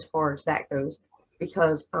worst as far as that goes,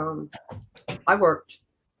 because I worked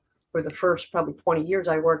for the first probably 20 years,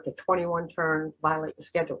 I worked a 21 turn violate the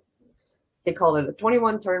schedule. They called it a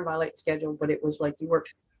 21 turn violate schedule, but it was like you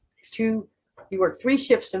worked 3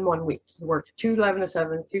 shifts in 1 week. You worked 2 11 to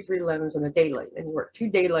 7, 2 3 11s, and a daylight, and you worked 2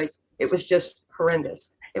 daylights. It was just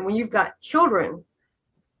horrendous. And when you've got children,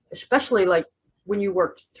 especially like when you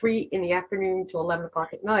worked 3 in the afternoon to 11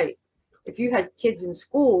 o'clock at night, if you had kids in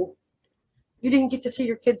school, you didn't get to see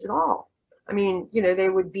your kids at all. I mean, you know, they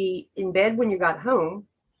would be in bed when you got home.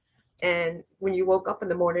 And when you woke up in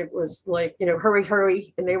the morning, it was like, you know, hurry,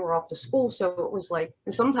 hurry. And they were off to school. So it was like,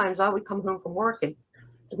 and sometimes I would come home from work and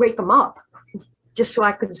wake them up just so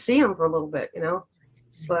I could see them for a little bit, you know.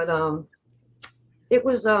 But it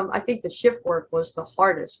was, I think the shift work was the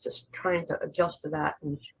hardest, just trying to adjust to that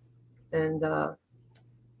and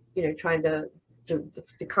you know, trying to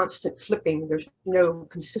the constant flipping. There's no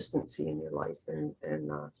consistency in your life.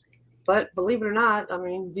 But believe it or not, I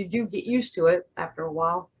mean, you do get used to it after a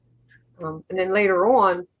while. And then later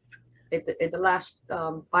on, at the last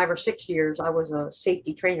 5 or 6 years, I was a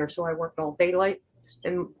safety trainer, so I worked all daylight.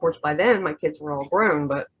 And of course, by then my kids were all grown.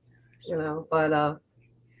 But you know,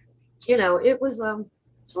 it was a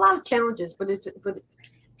lot of challenges. But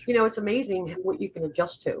you know, it's amazing what you can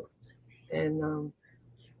adjust to. And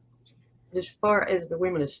as far as the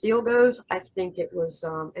Women of Steel goes, I think it was,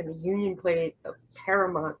 and the union played a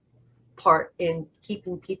paramount part in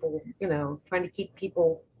keeping people, you know, trying to keep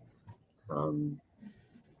people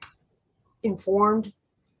informed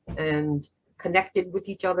and connected with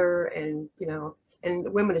each other. And, you know, and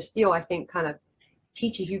Women of Steel, I think, kind of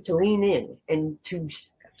teaches you to lean in and to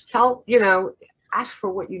tell, you know, ask for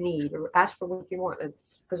what you need or ask for what you want.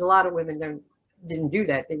 Because a lot of women didn't do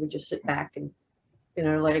that. They would just sit back and, you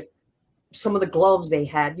know, like some of the gloves they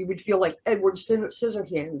had, you would feel like Edward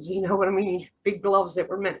Scissorhands, you know what I mean? Big gloves that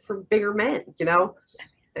were meant for bigger men, you know?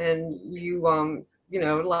 And you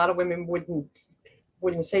know, a lot of women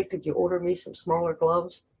wouldn't say, could you order me some smaller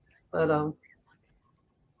gloves? But,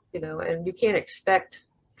 you know, and you can't expect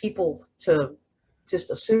people to just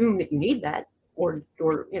assume that you need that, or,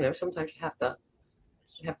 you know, sometimes you have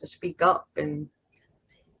to speak up. And,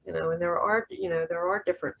 you know, and there are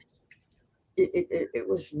different, it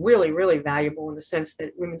was really, really valuable in the sense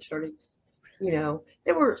that women started, you know,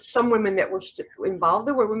 there were some women that were involved.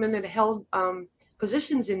 There were women that held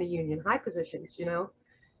positions in the union, high positions, you know,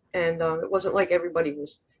 and it wasn't like everybody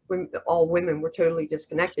was, all women were totally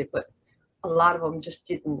disconnected, but a lot of them just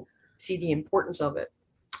didn't see the importance of it.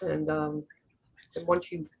 And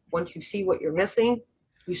once you see what you're missing,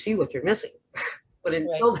 you see what you're missing. But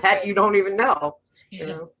until that, you don't even know, you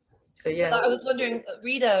know. So yeah. Well, I was wondering,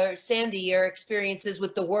 Rita or Sandy, your experiences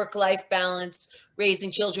with the work-life balance,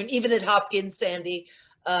 raising children, even at Hopkins, Sandy.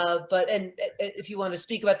 But if you want to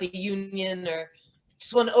speak about the union, or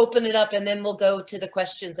just want to open it up, and then we'll go to the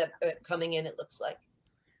questions that are coming in, it looks like.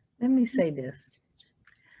 Let me say this.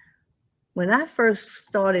 When I first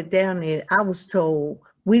started down there, I was told,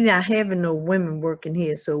 we're not having no women working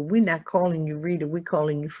here, so we're not calling you Rita, we're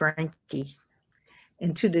calling you Frankie.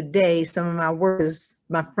 And to the day, some of my workers,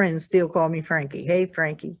 my friends still call me Frankie. Hey,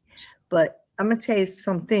 Frankie. But I'm going to tell you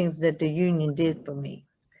some things that the union did for me.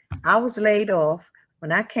 I was laid off.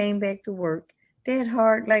 When I came back to work, they had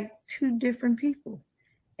hired like 2 different people.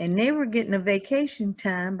 And they were getting a vacation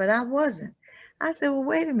time, but I wasn't. I said, well,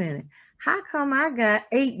 wait a minute. How come I got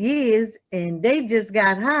 8 years and they just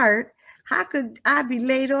got hired? How could I be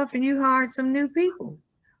laid off and you hired some new people?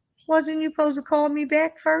 Wasn't you supposed to call me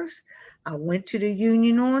back first? I went to the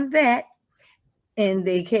union on that, and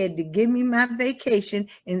they had to give me my vacation,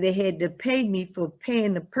 and they had to pay me for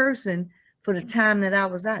paying the person for the time that I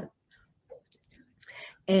was out.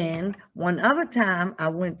 And one other time I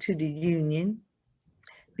went to the union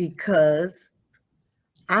because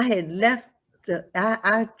I had left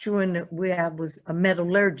I joined where I was a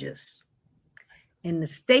metallurgist, and the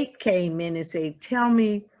state came in and said, tell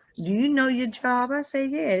me, do you know your job? I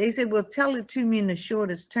said, yeah. They said, well, tell it to me in the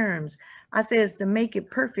shortest terms. I said, it's to make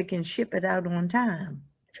it perfect and ship it out on time.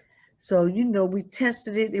 So, you know, we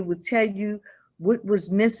tested it. It would tell you what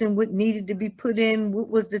was missing, what needed to be put in, what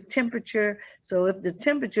was the temperature. So if the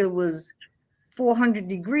temperature was 400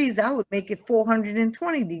 degrees, I would make it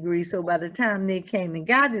 420 degrees. So by the time they came and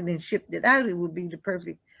got it and shipped it out, it would be the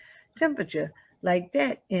perfect temperature like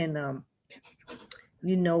that. And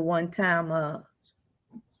you know, one time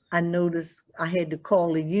I noticed I had to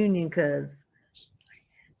call the union because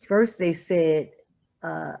first they said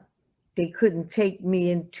they couldn't take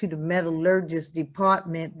me into the metallurgist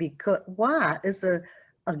department because why? It's a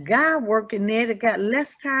guy working there that got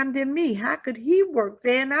less time than me. How could he work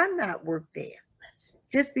there and I not work there?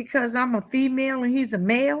 Just because I'm a female and he's a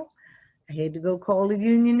male, I had to go call the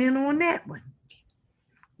union in on that one,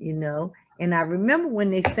 you know. And I remember when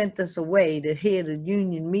they sent us away to hear the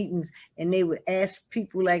union meetings and they would ask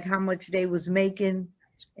people like how much they was making,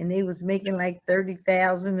 and they was making like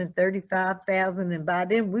 30,000 and 35,000, and by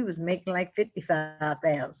then we was making like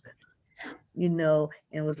 55,000, you know,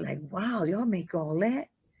 and it was like, wow, y'all make all that,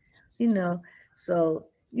 you know. So,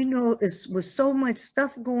 you know, it was so much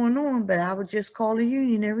stuff going on, but I would just call the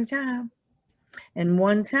union every time. And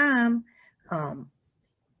one time, the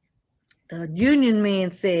union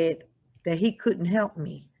man said that he couldn't help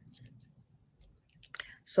me.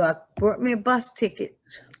 So I bought me a bus ticket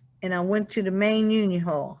and I went to the main union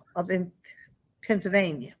hall up in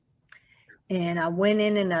Pennsylvania. And I went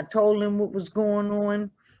in and I told him what was going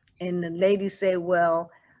on. And the lady said,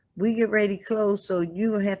 well, we get ready to close, so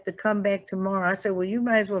you have to come back tomorrow. I said, well, you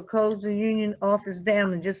might as well close the union office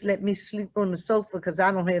down and just let me sleep on the sofa because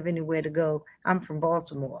I don't have anywhere to go. I'm from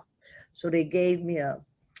Baltimore. So they gave me a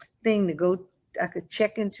thing to go. I could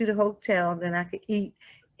check into the hotel, then I could eat,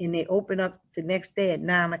 and they opened up the next day at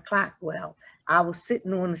 9 o'clock. Well, I was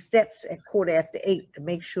sitting on the steps at 8:15 to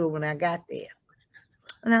make sure when I got there.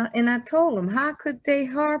 And I told them, how could they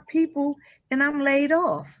hire people and I'm laid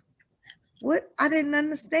off? What? I didn't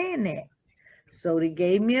understand that. So they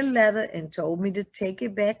gave me a letter and told me to take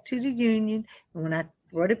it back to the union. And when I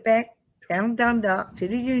brought it back down Dundalk to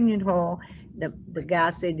the union hall, the guy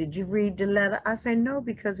said, did you read the letter? I said, no,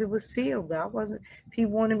 because it was sealed. I wasn't, if he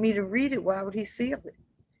wanted me to read it, why would he seal it?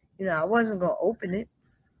 You know, I wasn't going to open it.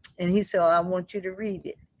 And he said, I want you to read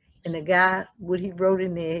it. And the guy, what he wrote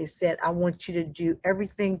in there, he said, I want you to do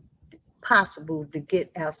everything possible to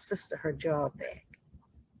get our sister her job back.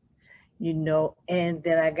 You know, and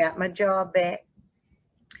then I got my job back,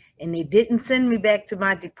 and they didn't send me back to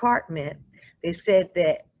my department. They said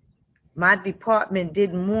that my department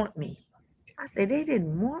didn't want me. I said, they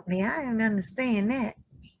didn't want me. I didn't understand that.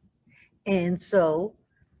 And so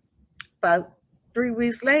about 3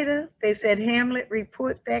 weeks later, they said, Hamlet,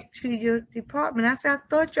 report back to your department. I said, I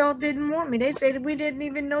thought y'all didn't want me. They said, we didn't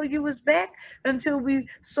even know you was back until we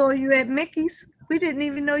saw you at Mickey's. We didn't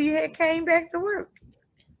even know you had came back to work.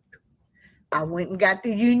 I went and got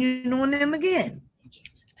the union on them again.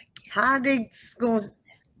 How they going to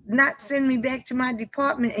not send me back to my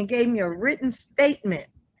department and gave me a written statement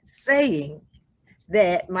saying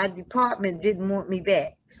that my department didn't want me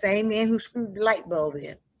back. Same man who screwed the light bulb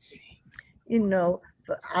in. You know,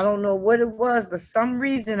 I don't know what it was, but some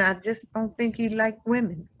reason I just don't think he liked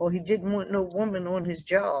women, or he didn't want no woman on his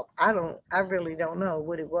job. I really don't know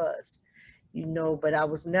what it was. You know, but I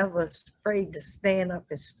was never afraid to stand up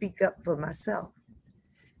and speak up for myself,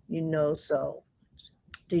 you know. So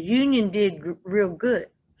the union did real good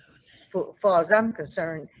for far as I'm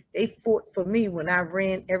concerned. They fought for me when I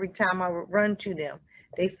ran. Every time I would run to them,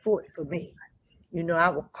 they fought for me. You know, I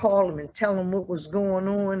would call them and tell them what was going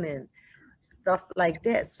on and stuff like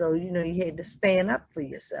that. So, you know, you had to stand up for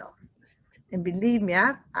yourself. And believe me,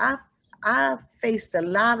 I faced a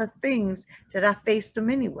lot of things that I faced them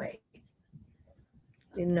anyway.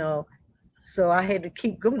 You know, so I had to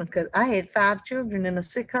keep going because I had 5 children and a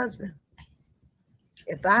sick husband.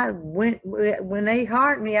 If I went, when they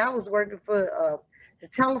hired me, I was working for the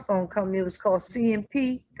telephone company. It was called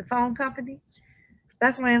CMP, the phone company.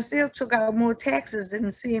 Bethlehem still took out more taxes than the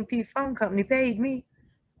CMP phone company paid me.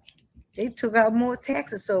 They took out more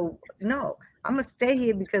taxes. So no, I'm gonna stay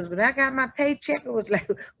here because when I got my paycheck, it was like,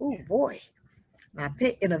 oh boy, my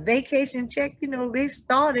pay in a vacation check, you know, they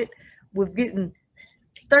started with getting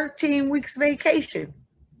 13 weeks vacation.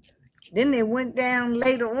 Then they went down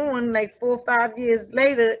later on, like 4 or 5 years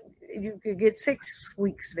later, you could get 6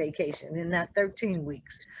 weeks vacation and not 13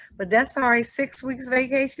 weeks. But that's all right, 6 weeks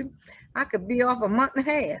vacation. I could be off a month and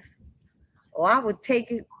a half. Or I would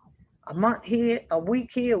take it a month here, a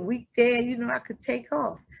week there, you know, I could take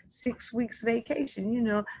off 6 weeks vacation, you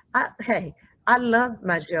know. I love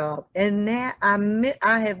my job. And now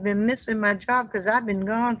I have been missing my job because I've been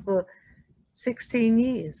gone for 16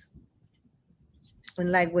 years.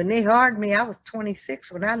 And like when they hired me, I was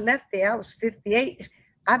 26. When I left there, I was 58.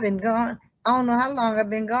 I've been gone. I don't know how long I've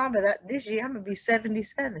been gone, but this year I'm gonna be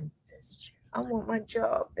 77. I want my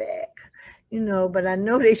job back, but I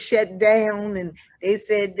know they shut down and they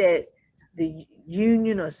said that the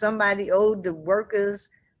union or somebody owed the workers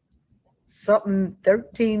something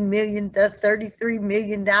 $33 million,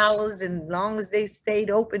 and as long as they stayed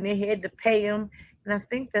open, they had to pay them. And I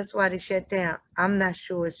think that's why they shut down. I'm not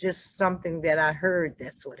sure. It's just something that I heard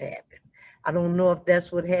that's what happened. I don't know if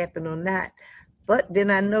that's what happened or not. But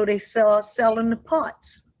then I know they selling the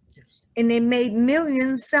parts. And they made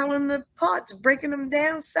millions selling the parts, breaking them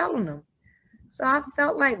down, selling them. So I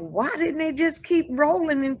felt like, why didn't they just keep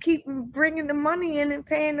rolling and keep bringing the money in and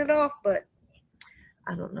paying it off? But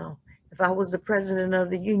I don't know. If I was the president of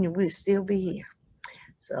the union, we'd still be here.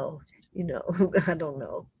 So, I don't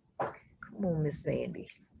know. Come on, Miss Sandy.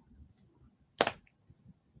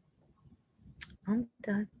 I'm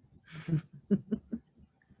done.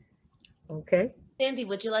 Okay. Sandy,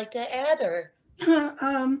 would you like to add or?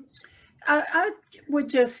 I would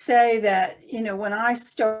just say that, when I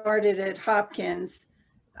started at Hopkins,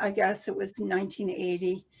 I guess it was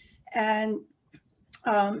 1980, and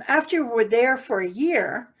after you were there for a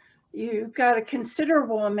year, you got a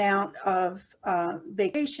considerable amount of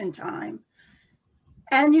vacation time,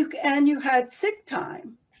 and you had sick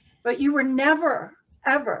time, but you were never,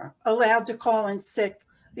 ever allowed to call in sick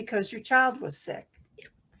because your child was sick.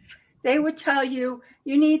 They would tell you,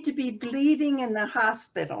 you need to be bleeding in the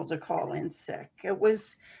hospital to call in sick. It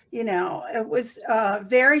was,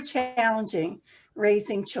 very challenging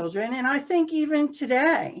raising children. And I think even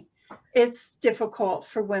today, it's difficult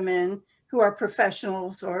for women who are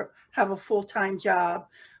professionals or have a full-time job.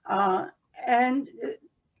 And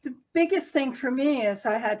the biggest thing for me is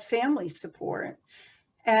I had family support.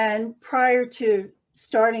 And prior to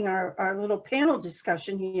starting our little panel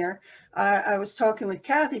discussion here, I was talking with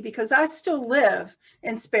Kathy because I still live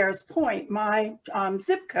in Sparrows Point. My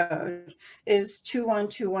zip code is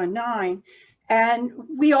 21219. And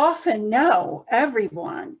we often know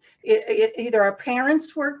everyone. Either our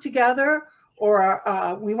parents work together or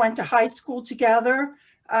we went to high school together.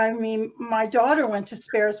 I mean, my daughter went to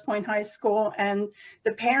Sparrows Point High School, and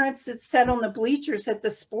the parents that sat on the bleachers at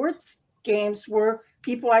the sports games were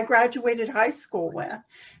people I graduated high school with.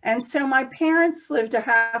 And so my parents lived a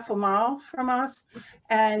half a mile from us.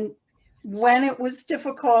 And when it was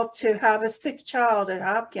difficult to have a sick child at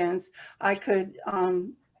Hopkins, I could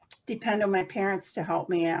depend on my parents to help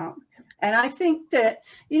me out. And I think that,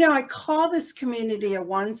 I call this community a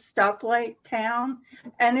one-stoplight town,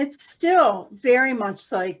 and it's still very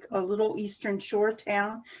much like a little Eastern Shore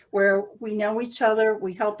town where we know each other,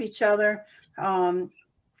 we help each other.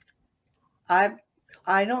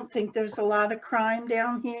 I don't think there's a lot of crime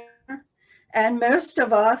down here. And most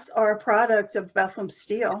of us are a product of Bethlehem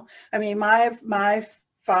Steel. I mean, my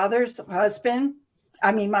father's husband,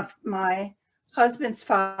 my husband's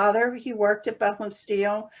father, he worked at Bethlehem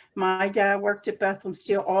Steel. My dad worked at Bethlehem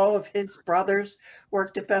Steel. All of his brothers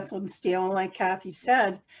worked at Bethlehem Steel. And like Kathy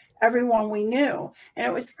said, everyone we knew. And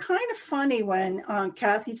it was kind of funny when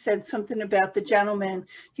Kathy said something about the gentleman.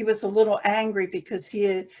 He was a little angry because he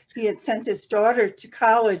had sent his daughter to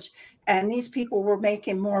college and these people were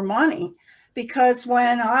making more money. Because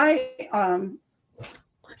when I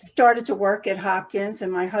started to work at Hopkins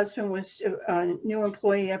and my husband was a new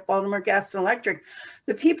employee at Baltimore Gas and Electric,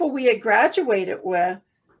 the people we had graduated with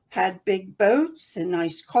had big boats and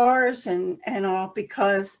nice cars and all,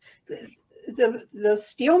 because the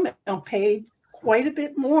steel mill paid quite a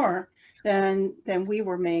bit more than we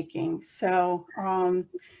were making. So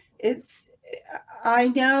I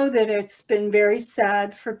know that it's been very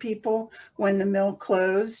sad for people when the mill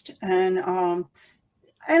closed, and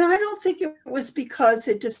I don't think it was because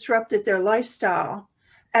it disrupted their lifestyle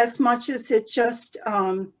as much as it just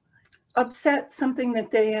upset something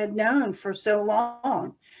that they had known for so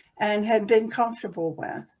long and had been comfortable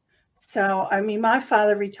with. So, I mean, my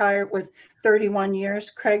father retired with 31 years.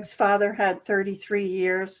 Craig's father had 33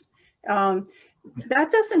 years. That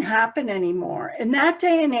doesn't happen anymore. In that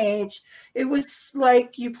day and age, it was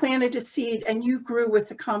like you planted a seed and you grew with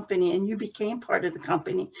the company and you became part of the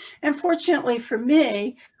company. And fortunately for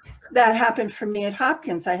me, that happened for me at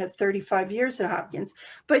Hopkins. I had 35 years at Hopkins.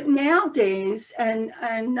 But nowadays, and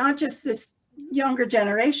not just this younger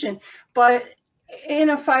generation, but in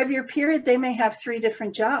a 5-year period, they may have 3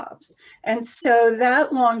 different jobs. And so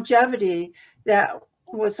that longevity that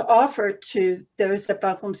was offered to those at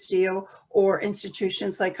Bethlehem Steel or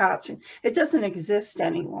institutions like Hopkins, it doesn't exist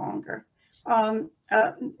any longer.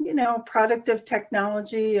 Product of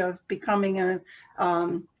technology, of becoming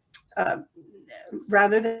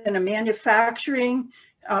rather than a manufacturing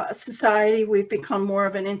society, we've become more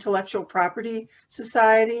of an intellectual property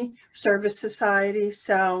society, service society.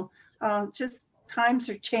 So Just times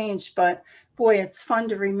are changed, but boy, it's fun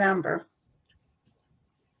to remember.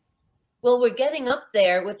 Well, we're getting up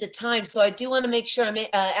there with the time, so I do want to make sure I'm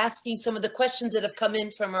asking some of the questions that have come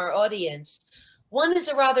in from our audience. One is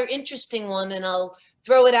a rather interesting one, and I'll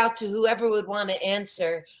throw it out to whoever would want to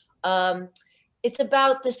answer. It's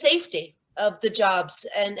about the safety of the jobs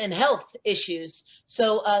and health issues.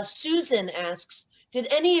 So Susan asks, did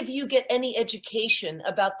any of you get any education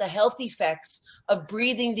about the health effects of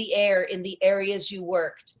breathing the air in the areas you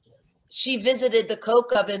worked? She visited the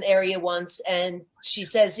coke oven area once, and she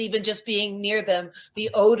says even just being near them, the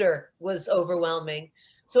odor was overwhelming.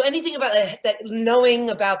 So anything about that, knowing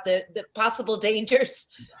about the possible dangers?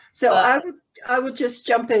 So I would just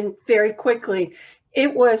jump in very quickly.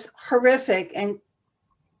 It was horrific, and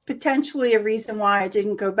potentially a reason why I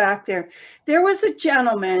didn't go back there. There was a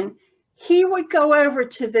gentleman, he would go over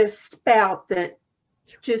to this spout that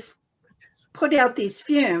just put out these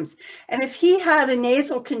fumes. And if he had a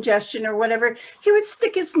nasal congestion or whatever, he would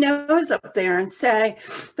stick his nose up there and say,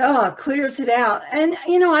 oh, it clears it out. And,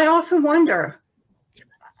 you know, I often wonder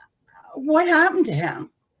what happened to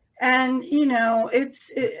him. And, you know, it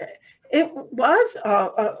was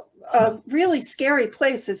a really scary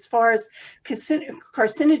place as far as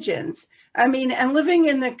carcinogens. I mean, and living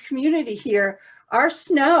in the community here, our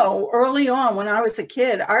snow early on when I was a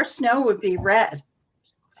kid, our snow would be red.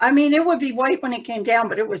 I mean, it would be white when it came down,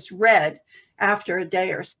 but it was red after a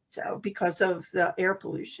day or so because of the air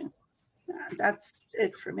pollution. That's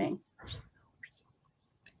it for me.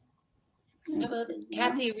 How about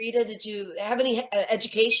Kathy, Rita, did you have any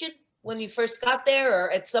education when you first got there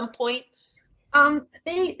or at some point?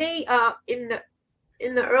 They in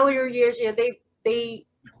the earlier years, yeah, they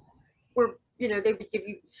were, you know, they would give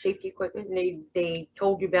you safety equipment, and they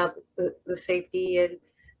told you about the safety and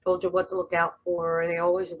told you what to look out for, and they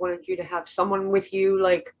always wanted you to have someone with you,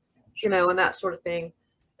 like, you know, and that sort of thing.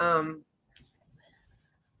 But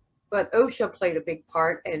OSHA played a big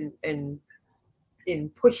part in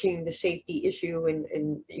pushing the safety issue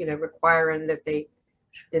and you know, requiring that they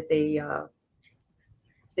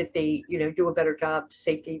you know, do a better job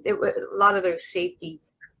safety. A lot of those safety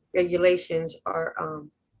regulations are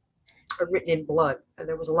written in blood, and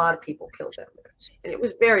there was a lot of people killed down there, and it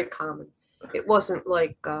was very common. It wasn't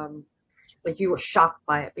like you were shocked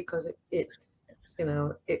by it, because it you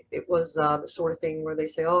know, it was the sort of thing where they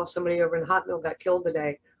say, oh, somebody over in the hot mill got killed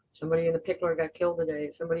today, somebody in the pickler got killed today,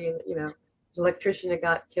 somebody in, you know, electrician that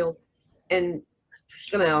got killed. And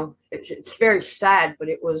you know, it's very sad, but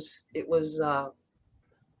it was you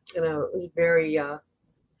know, it was very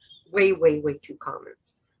way too common.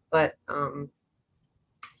 But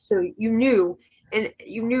so you knew,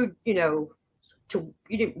 you know, you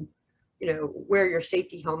didn't, you know, wear your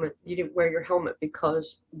safety helmet. You didn't wear your helmet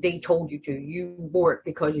because they told you to. You wore it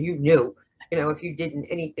because you knew, you know, if you didn't,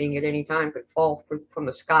 anything at any time could fall from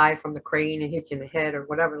the sky, from the crane, and hit you in the head or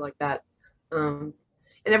whatever like that. And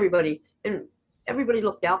everybody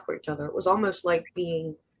looked out for each other. It was almost like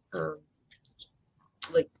being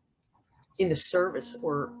like in the service,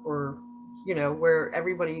 or you know, where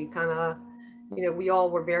everybody kind of, you know, we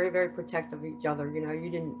all were very protective of each other. You know,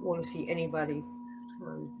 you didn't want to see anybody.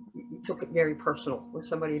 You took it very personal when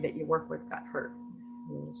somebody that you work with got hurt.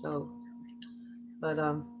 You know, so, but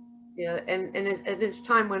yeah, and as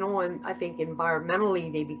time went on, I think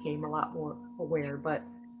environmentally they became a lot more aware. But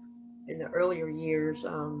in the earlier years,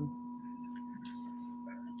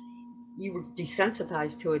 you were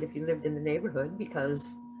desensitized to it if you lived in the neighborhood, because,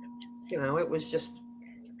 you know, it was just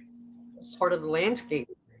part of the landscape.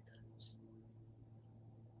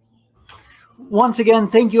 Once again,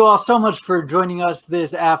 thank you all so much for joining us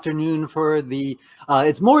this afternoon for the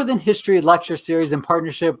It's More Than History lecture series in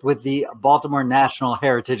partnership with the Baltimore National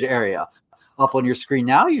Heritage Area. Up on your screen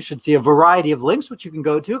now, you should see a variety of links which you can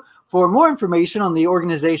go to for more information on the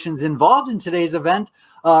organizations involved in today's event,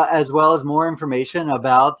 as well as more information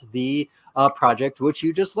about the project which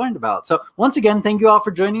you just learned about. So once again, thank you all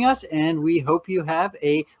for joining us, and we hope you have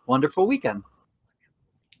a wonderful weekend.